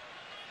foul.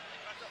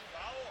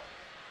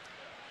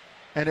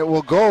 And it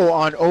will go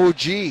on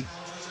OG.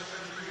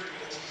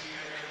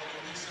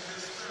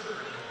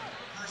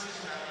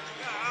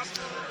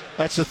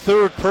 That's the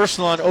third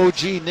personal on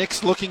OG.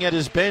 Nick's looking at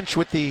his bench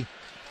with the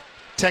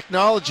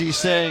technology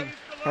saying,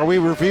 are we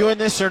reviewing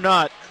this or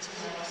not?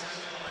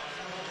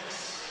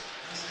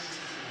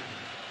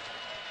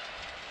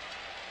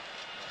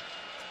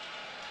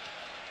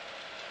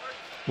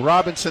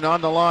 Robinson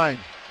on the line.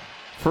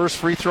 First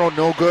free throw,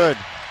 no good.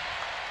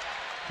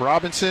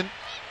 Robinson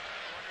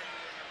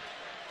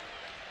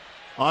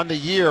on the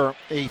year,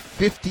 a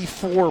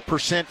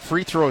 54%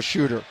 free throw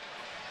shooter.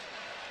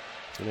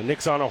 And the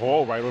Knicks on a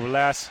whole, right, over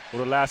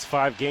the last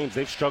 5 games,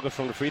 they've struggled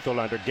from the free throw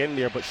line. They're getting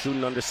there, but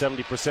shooting under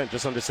 70%,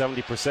 just under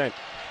 70%.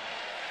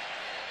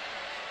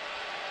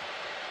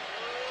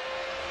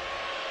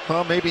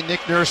 Well, maybe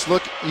Nick Nurse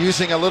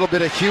using a little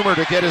bit of humor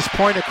to get his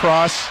point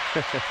across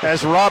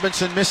as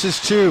Robinson misses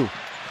 2.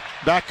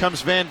 Back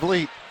comes Van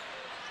Vliet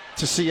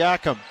to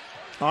Siakam.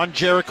 On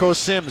Jericho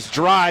Sims,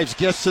 drives,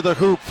 gets to the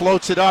hoop,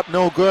 floats it up,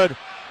 no good.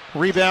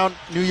 Rebound,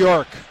 New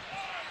York.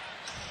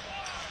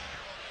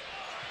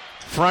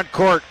 Front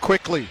court,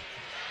 quickly.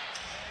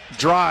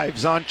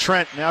 Drives on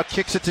Trent, now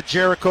kicks it to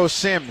Jericho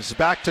Sims.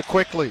 Back to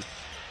Quickly.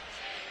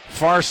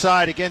 Far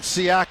side against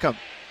Siakam.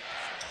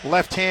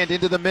 Left hand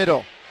into the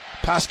middle.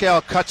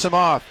 Pascal cuts him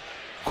off.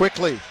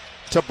 Quickly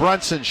to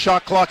Brunson,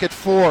 shot clock at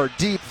 4.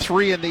 Deep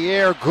 3 in the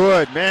air,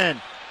 good,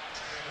 man.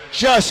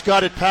 Just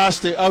got it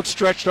past the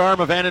outstretched arm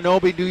of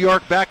Anunoby. New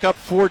York back up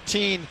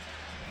 14.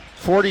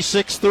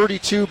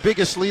 46-32,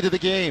 biggest lead of the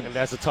game. And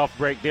that's a tough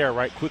break there,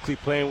 right? Quickly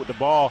playing with the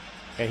ball,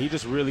 and he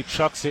just really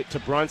chucks it to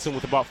Brunson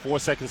with about 4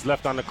 seconds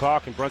left on the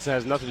clock, and Brunson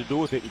has nothing to do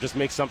with it. He just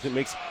makes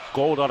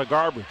gold out of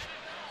garbage.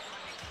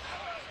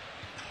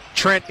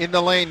 Trent in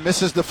the lane,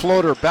 misses the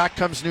floater. Back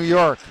comes New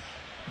York.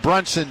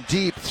 Brunson,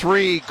 deep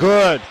 3,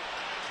 good.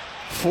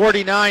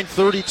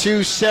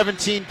 49-32,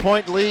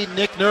 17-point lead.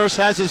 Nick Nurse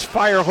has his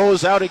fire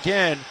hose out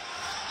again.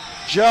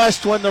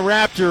 Just when the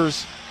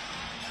Raptors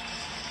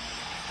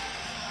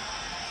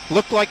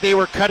looked like they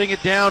were cutting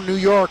it down, New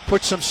York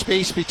put some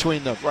space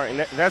between them. Right, and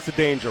that's the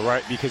danger,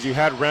 right? Because you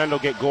had Randall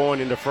get going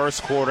in the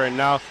first quarter, and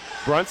now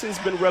Brunson's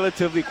been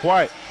relatively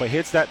quiet, but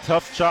hits that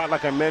tough shot,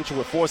 like I mentioned,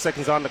 with 4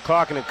 seconds on the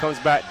clock, and it comes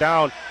back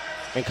down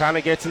and kind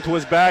of gets into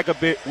his bag a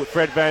bit with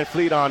Fred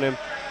VanVleet on him.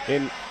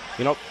 And,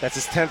 that's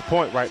his 10th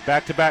point, right?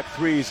 Back-to-back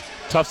threes,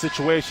 tough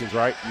situations,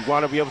 right? You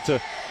want to be able to,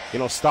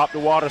 stop the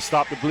water,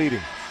 stop the bleeding.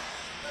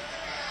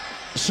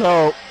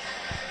 So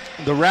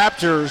the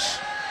Raptors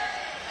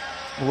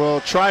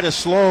will try to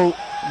slow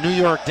New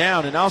York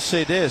down. And I'll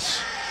say this,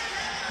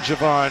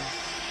 Javon.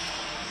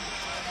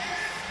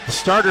 The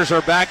starters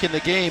are back in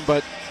the game,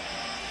 but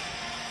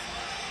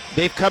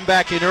they've come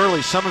back in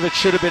early. Some of it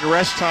should have been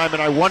rest time,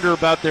 and I wonder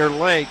about their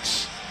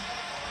legs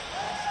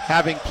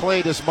having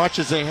played as much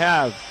as they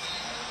have.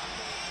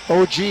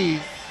 OG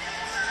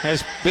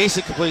has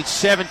basically played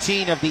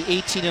 17 of the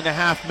 18 and a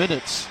half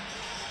minutes.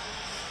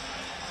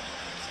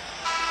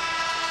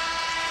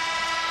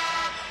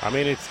 I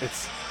mean,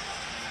 it's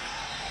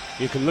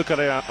you can look at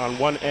it on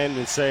one end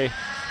and say,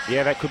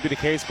 yeah, that could be the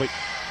case, but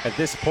at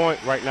this point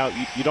right now,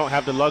 you don't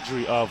have the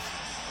luxury of,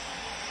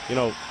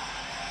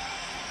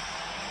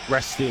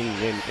 resting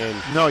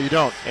and no, you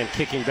don't, and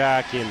kicking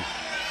back and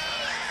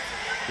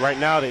right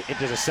now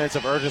there's a sense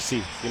of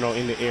urgency, in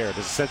the air. There's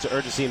a sense of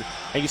urgency, and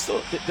this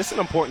is an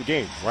important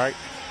game, right?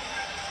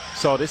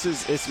 So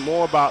it's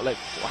more about, like,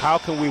 how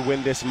can we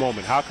win this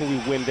moment? How can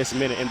we win this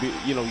minute? And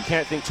you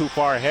can't think too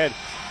far ahead.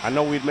 I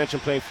know we'd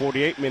mentioned playing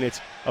 48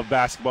 minutes of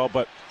basketball,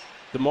 but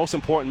the most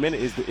important minute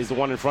is the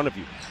one in front of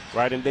you,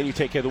 right? And then you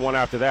take care of the one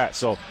after that.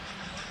 So,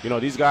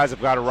 these guys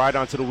have got to ride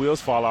onto the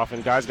wheels fall off,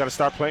 and guys got to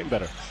start playing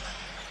better.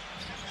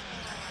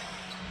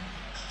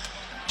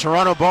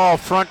 Toronto ball,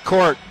 front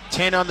court,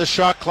 10 on the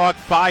shot clock,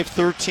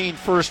 5:13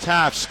 first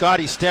half.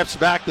 Scotty steps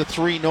back to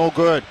three, no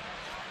good.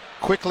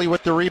 Quickly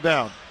with the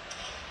rebound.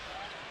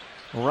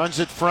 Runs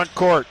it front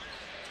court.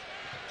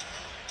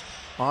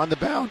 On the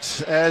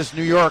bounce as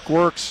New York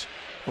works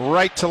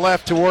right to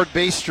left toward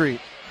Bay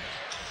Street.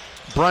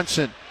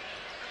 Brunson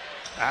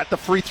at the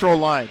free throw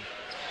line.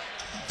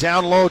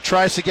 Down low,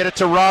 tries to get it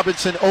to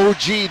Robinson.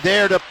 OG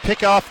there to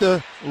pick off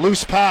the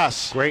loose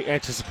pass. Great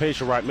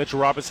anticipation, right? Mitchell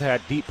Robinson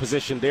had deep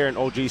position there, and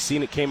OG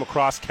seen it, came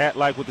across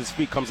cat-like with his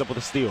feet, comes up with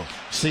a steal.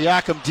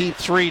 Siakam deep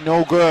three,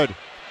 no good.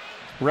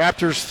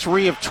 Raptors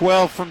 3 of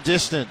 12 from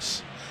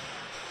distance.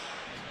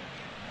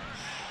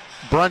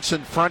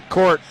 Brunson front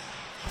court,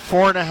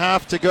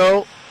 4.5 to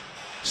go,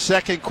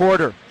 second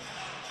quarter.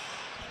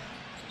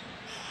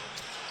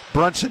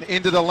 Brunson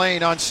into the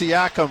lane on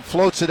Siakam,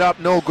 floats it up,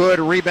 no good.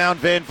 Rebound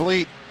Van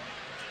Vliet.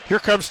 Here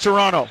comes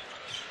Toronto.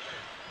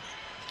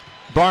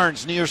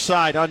 Barnes near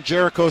side on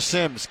Jericho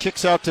Sims,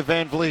 kicks out to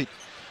Van Vliet.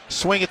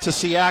 Swing it to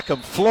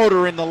Siakam,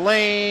 floater in the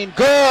lane,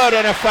 good,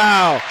 and a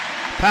foul.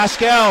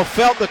 Pascal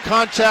felt the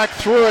contact,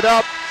 threw it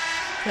up,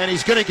 and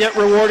he's going to get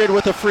rewarded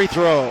with a free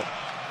throw.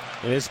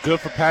 And it's good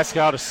for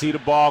Pascal to see the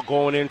ball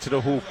going into the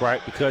hoop,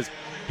 right? Because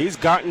he's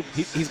gotten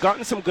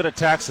some good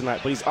attacks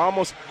tonight, but he's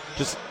almost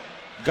just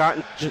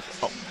gotten just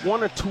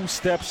one or two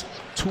steps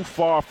too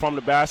far from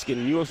the basket.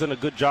 And New York's done a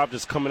good job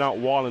just coming out,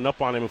 walling up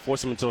on him and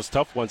forcing him into those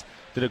tough ones.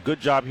 Did a good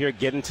job here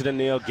getting to the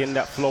nail, getting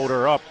that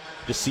floater up,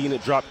 just seeing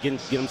it drop, get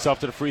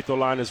himself to the free throw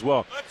line as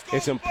well.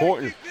 It's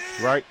important,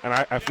 right? And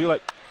I feel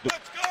like the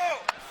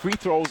free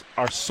throws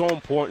are so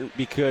important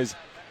because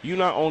you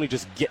not only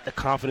just get the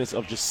confidence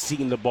of just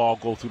seeing the ball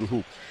go through the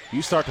hoop,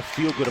 you start to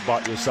feel good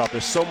about yourself.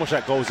 There's so much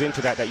that goes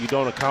into that you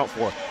don't account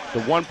for.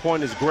 The 1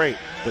 point is great,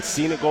 but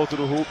seeing it go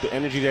through the hoop, the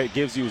energy that it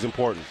gives you is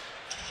important.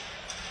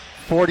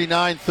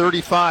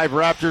 49-35,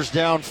 Raptors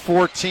down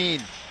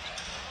 14.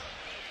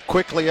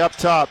 Quickly up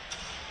top,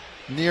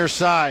 near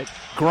side.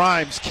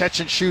 Grimes,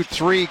 catch and shoot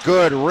three,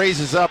 good.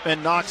 Raises up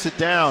and knocks it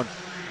down.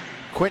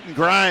 Quentin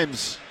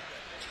Grimes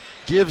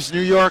gives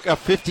New York a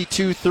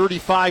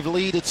 52-35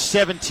 lead. It's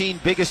 17,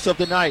 biggest of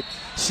the night.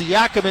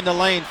 Siakam in the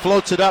lane,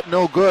 floats it up,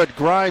 no good.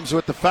 Grimes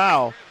with the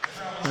foul.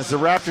 As the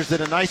Raptors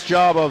did a nice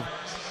job of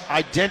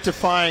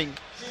identifying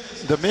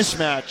the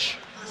mismatch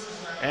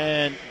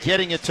and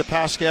getting it to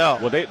Pascal.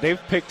 Well,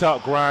 they've picked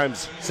out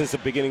Grimes since the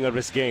beginning of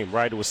this game,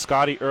 right? It was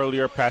Scotty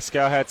earlier.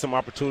 Pascal had some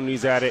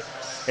opportunities at it,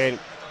 and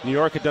New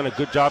York had done a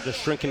good job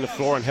just shrinking the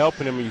floor and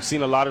helping him. You've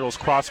seen a lot of those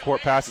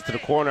cross-court passes to the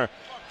corner.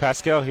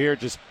 Pascal here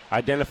just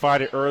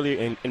identified it early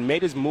and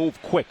made his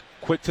move quick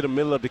to the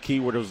middle of the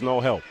key where there was no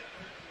help.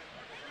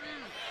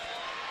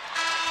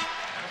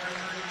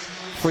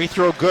 Free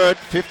throw good,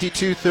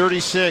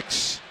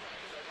 52-36.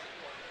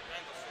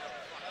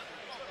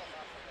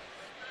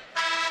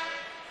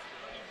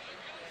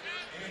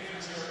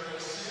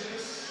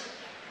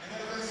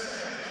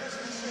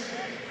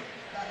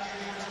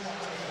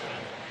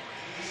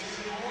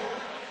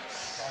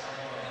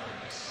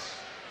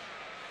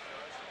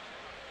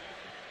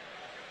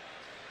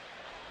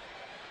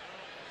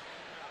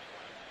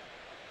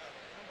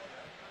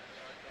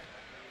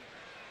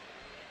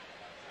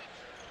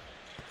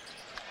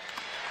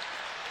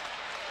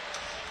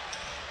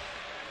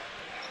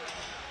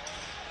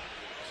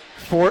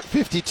 For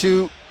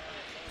 52-37.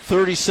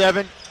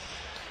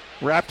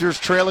 Raptors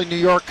trailing New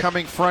York,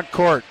 coming front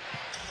court.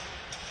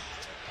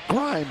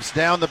 Grimes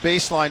down the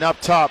baseline up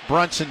top.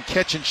 Brunson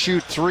catch and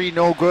shoot three,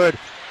 no good.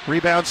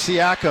 Rebound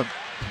Siakam.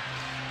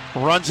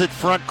 Runs it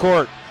front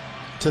court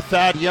to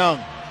Thad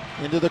Young.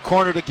 Into the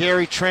corner to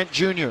Gary Trent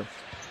Jr.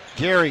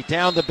 Gary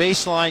down the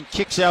baseline,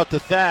 kicks out to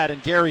Thad,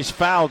 and Gary's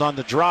fouled on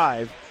the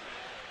drive.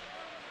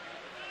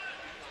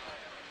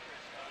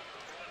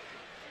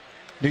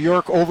 New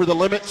York over the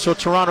limit, so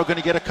Toronto going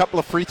to get a couple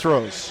of free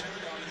throws.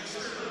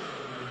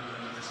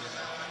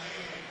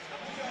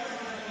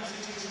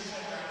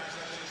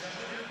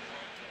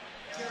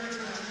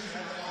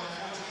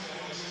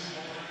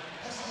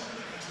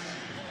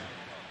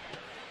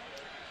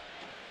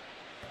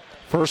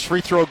 First free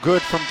throw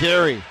good from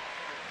Gary.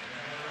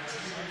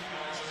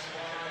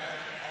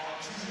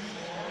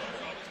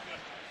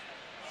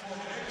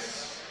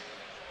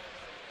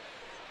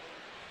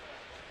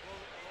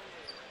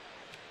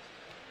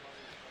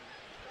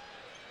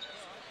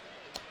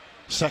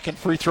 Second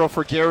free throw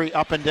for Gary,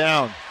 up and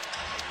down.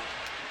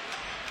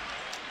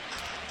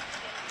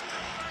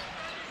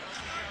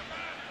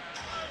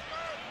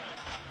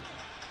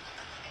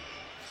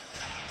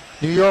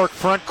 New York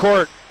front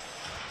court,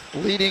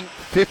 leading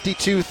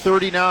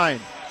 52-39.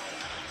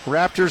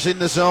 Raptors in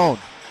the zone.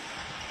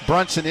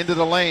 Brunson into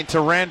the lane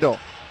to Randall.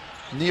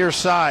 Near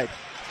side.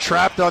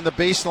 Trapped on the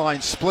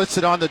baseline. Splits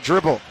it on the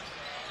dribble.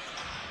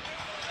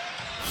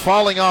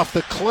 Falling off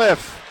the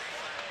cliff.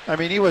 I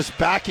mean, he was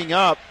backing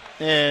up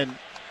and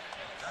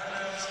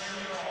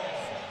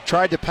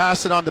tried to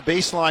pass it on the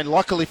baseline.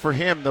 Luckily for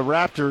him, the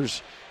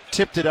Raptors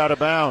tipped it out of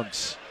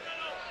bounds.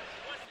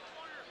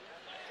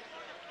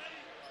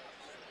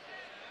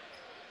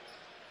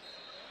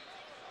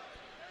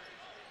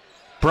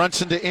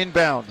 Brunson to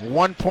inbound.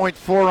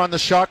 1.4 on the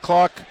shot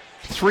clock.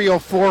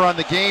 3:04 on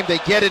the game. They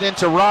get it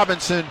into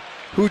Robinson,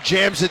 who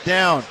jams it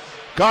down.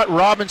 Got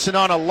Robinson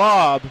on a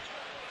lob.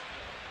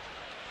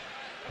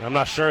 I'm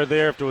not sure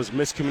there if there was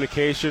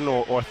miscommunication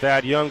or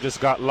Thad Young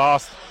just got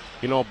lost,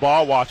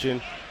 ball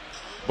watching.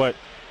 But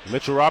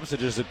Mitchell Robinson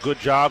does a good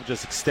job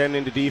just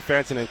extending the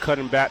defense and then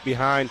cutting back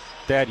behind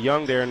Thad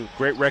Young there, and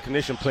great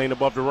recognition playing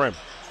above the rim.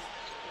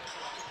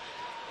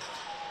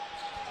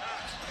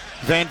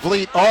 Van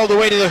Vliet all the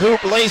way to the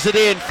hoop, lays it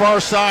in, far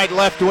side,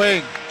 left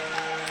wing.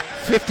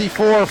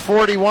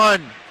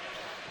 54-41.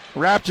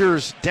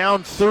 Raptors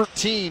down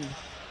 13.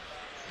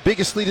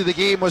 Biggest lead of the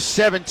game was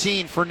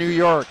 17 for New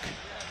York.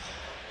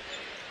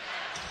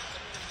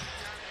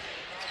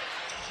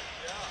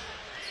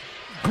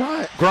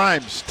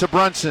 Grimes to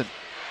Brunson.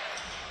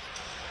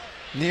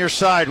 Near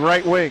side,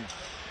 right wing.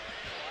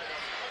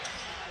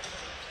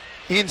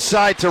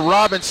 Inside to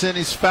Robinson.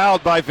 He's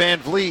fouled by Van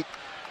Vliet.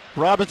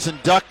 Robinson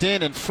ducked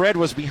in and Fred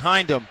was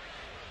behind him.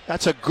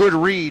 That's a good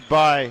read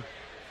by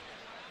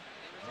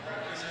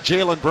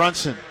Jalen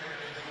Brunson.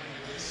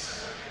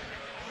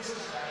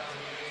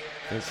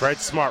 And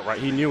Fred's smart, right?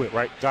 He knew it,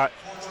 right? Got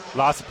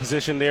lots of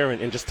position there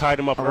and just tied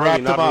him up early. Wrapped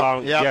him Not up.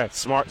 allowing, Yep. Yeah,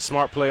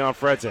 smart play on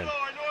Fred's end.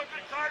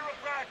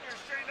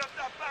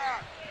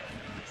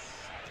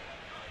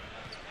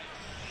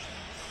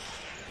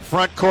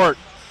 Front court.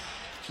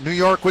 New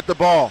York with the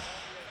ball.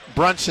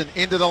 Brunson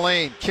into the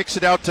lane. Kicks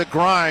it out to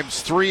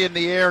Grimes. 3 in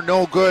the air.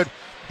 No good.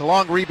 The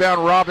long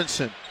rebound,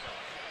 Robinson.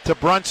 To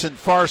Brunson,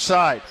 far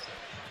side.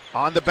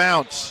 On the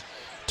bounce.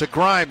 To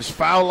Grimes.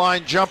 Foul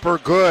line jumper.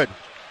 Good.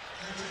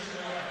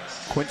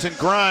 Quentin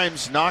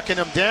Grimes knocking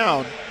him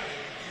down.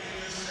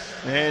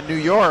 And New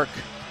York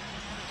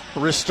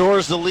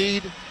restores the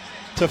lead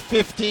to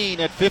 15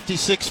 at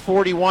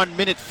 56-41,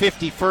 minute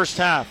 50, first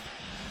half.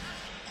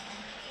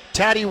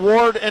 Taddy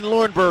Ward and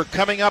Leuenberg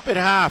coming up at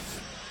half.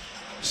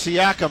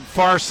 Siakam,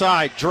 far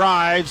side,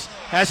 drives,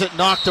 has it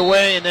knocked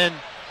away, and then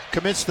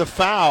commits the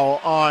foul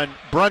on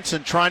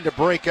Brunson trying to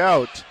break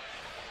out.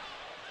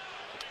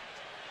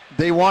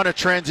 They want a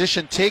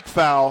transition take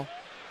foul,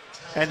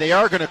 and they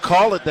are going to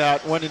call it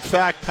that when, in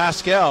fact,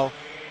 Pascal,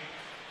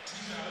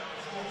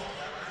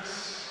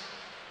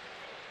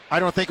 I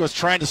don't think was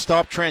trying to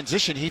stop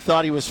transition. He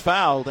thought he was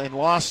fouled and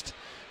lost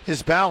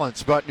his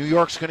balance, but New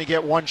York's going to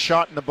get one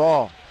shot in the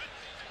ball.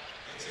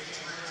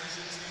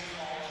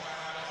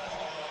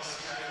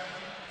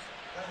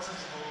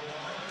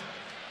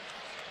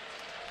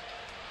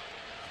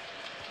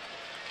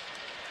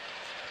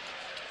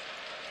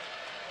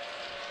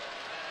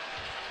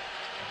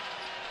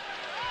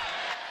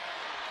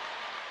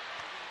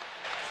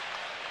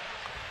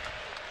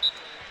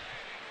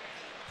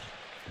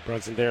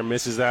 Brunson there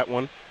misses that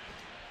one.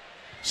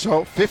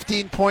 So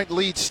 15-point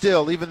lead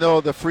still, even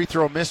though the free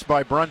throw missed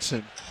by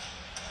Brunson.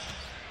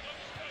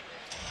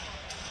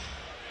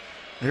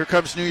 Here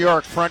comes New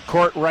York, front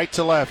court, right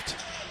to left.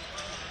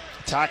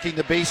 Attacking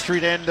the Bay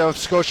Street end of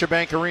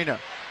Scotiabank Arena.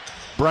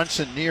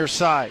 Brunson near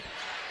side.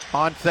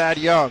 On Thad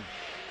Young.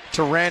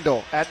 To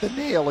Randall at the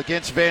nail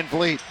against Van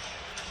Vliet.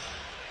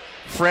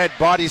 Fred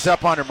bodies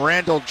up on him.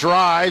 Randall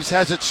drives,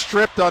 has it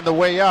stripped on the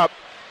way up.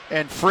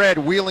 And Fred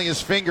wheeling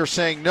his finger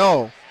saying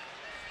no.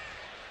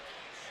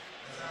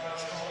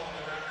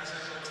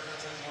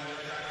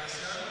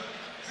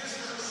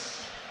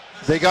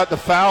 They got the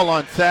foul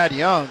on Thad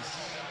Young.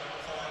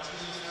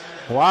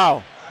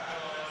 Wow.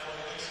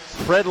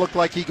 Fred looked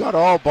like he got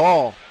all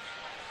ball.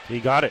 He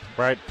got it,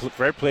 right?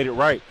 Fred played it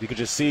right. You could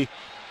just see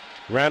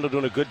Randall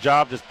doing a good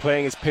job just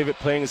playing his pivot,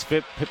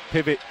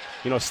 pivot,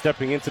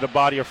 stepping into the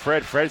body of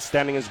Fred. Fred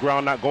standing his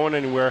ground, not going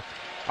anywhere.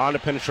 On the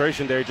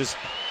penetration there, just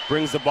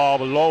brings the ball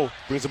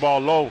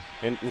low,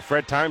 and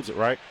Fred times it,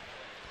 right?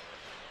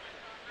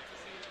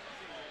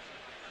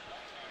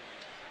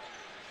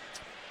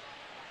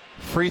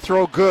 Free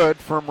throw good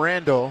from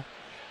Randall.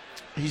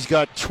 He's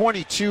got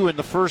 22 in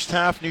the first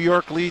half. New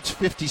York leads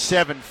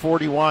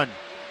 57-41.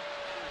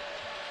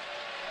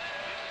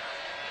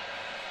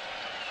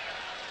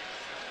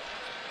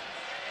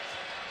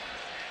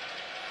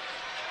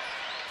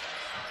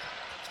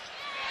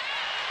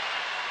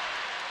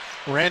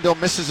 Randall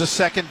misses a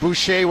second.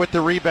 Boucher with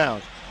the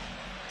rebound.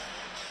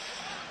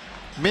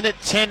 Minute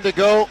 10 to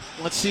go.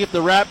 Let's see if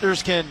the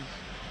Raptors can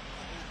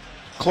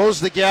close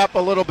the gap a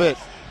little bit.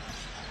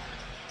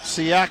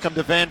 Siakam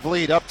to Van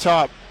Vliet up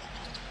top.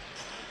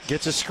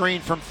 Gets a screen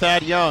from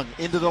Thad Young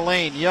into the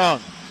lane. Young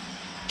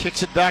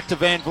kicks it back to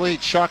Van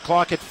Vliet. Shot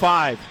clock at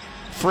 5.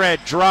 Fred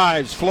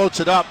drives,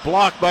 floats it up,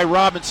 blocked by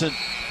Robinson.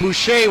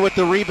 Boucher with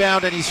the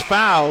rebound, and he's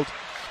fouled.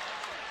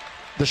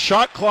 The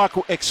shot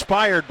clock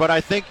expired, but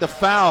I think the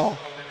foul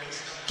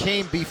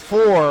came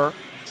before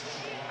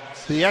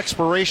the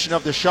expiration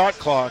of the shot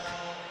clock.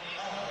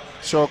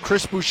 So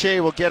Chris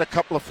Boucher will get a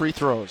couple of free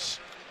throws.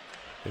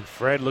 And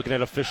Fred looking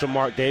at official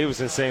Mark Davis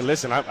and saying,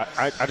 listen,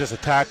 I just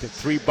attacked and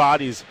 3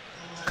 bodies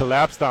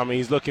collapsed on me.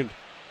 He's looking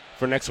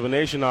for an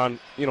explanation on,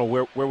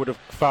 where would the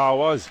foul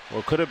was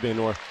or could have been,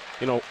 or,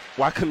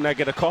 why couldn't I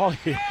get a call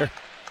here?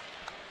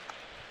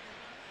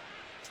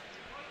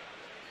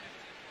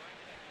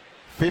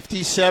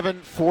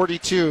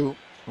 57-42.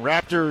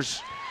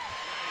 Raptors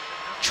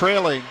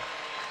trailing.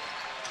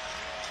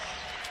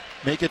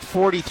 Make it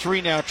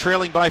 43 now,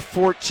 trailing by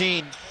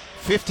 14.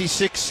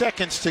 56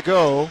 seconds to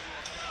go.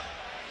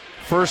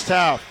 First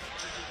half.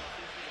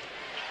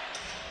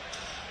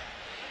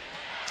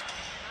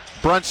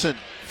 Brunson,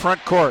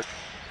 front court.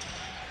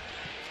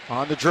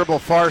 On the dribble,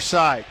 far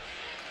side.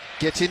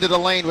 Gets into the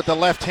lane with the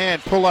left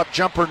hand. Pull-up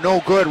jumper,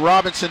 no good.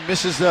 Robinson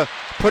misses the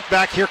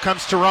putback. Here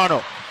comes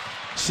Toronto.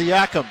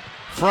 Siakam,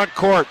 front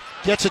court.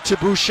 Gets it to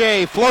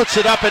Boucher. Floats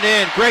it up and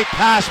in. Great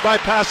pass by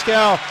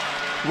Pascal.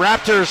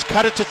 Raptors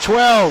cut it to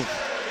 12.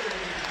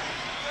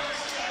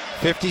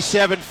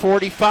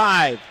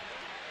 57-45.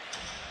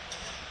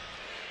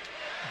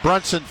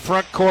 Brunson,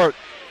 front court.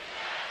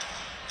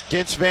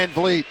 Against Van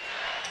Vliet.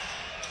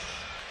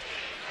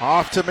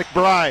 Off to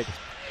McBride.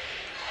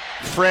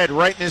 Fred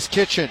right in his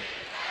kitchen.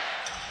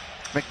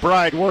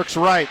 McBride works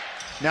right.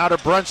 Now to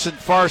Brunson,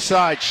 far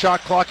side.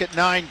 Shot clock at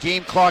 9,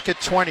 game clock at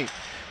 20.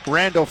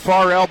 Randall,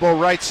 far elbow,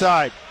 right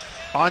side.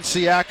 On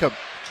Siakam.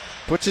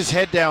 Puts his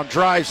head down,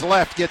 drives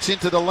left, gets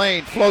into the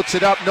lane, floats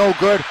it up, no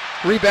good.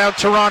 Rebound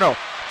Toronto.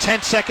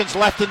 10 seconds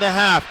left in the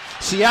half.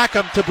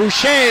 Siakam to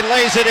Boucher,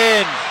 lays it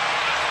in.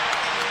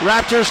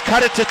 Raptors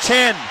cut it to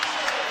 10.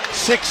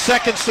 6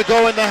 seconds to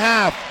go in the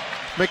half.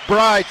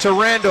 McBride to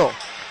Randall.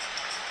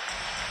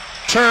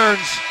 Turns,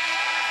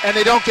 and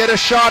they don't get a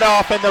shot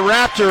off, and the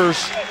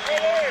Raptors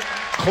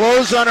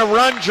close on a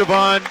run,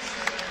 Javon,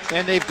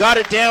 and they've got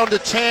it down to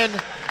 10.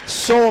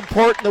 So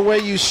important the way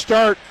you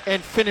start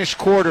and finish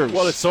quarters.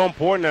 Well, it's so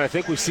important, and I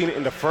think we've seen it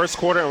in the first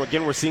quarter, and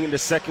again we're seeing it in the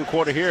second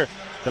quarter here.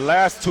 The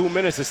last 2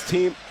 minutes, this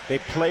team, the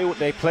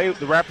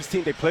Raptors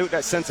team, they play with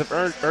that sense of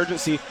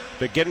urgency.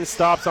 They're getting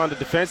stops on the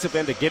defensive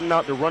end, they're getting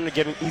out, they're running,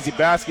 they're getting easy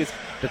baskets.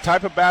 The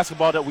type of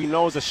basketball that we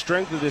know is a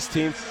strength of this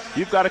team,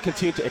 you've got to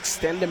continue to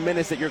extend the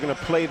minutes that you're going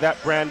to play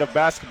that brand of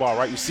basketball,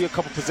 right? You see a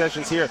couple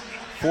possessions here,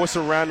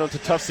 forcing Randall into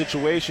tough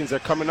situations, they're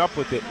coming up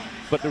with it.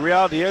 But the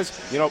reality is,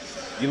 you're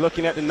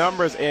looking at the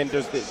numbers, and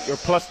you're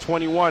plus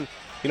 21,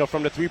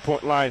 from the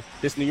three-point line,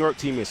 this New York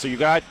team is. So you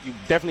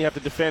definitely have to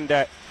defend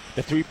the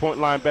three-point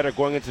line better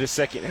going into the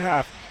second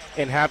half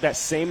and have that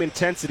same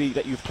intensity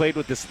that you've played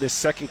with this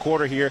second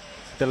quarter here,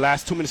 the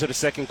last 2 minutes of the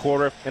second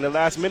quarter, and the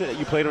last minute that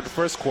you played with the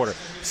first quarter.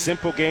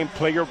 Simple game,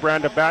 play your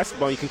brand of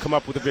basketball, you can come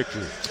up with a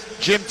victory.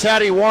 Jim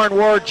Taddy, Warren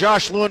Ward,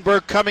 Josh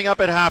Lewenberg coming up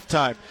at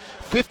halftime.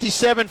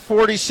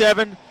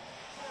 57-47,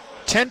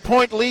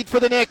 10-point lead for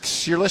the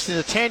Knicks. You're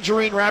listening to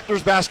Tangerine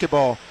Raptors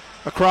basketball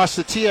across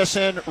the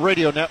TSN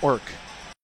radio network.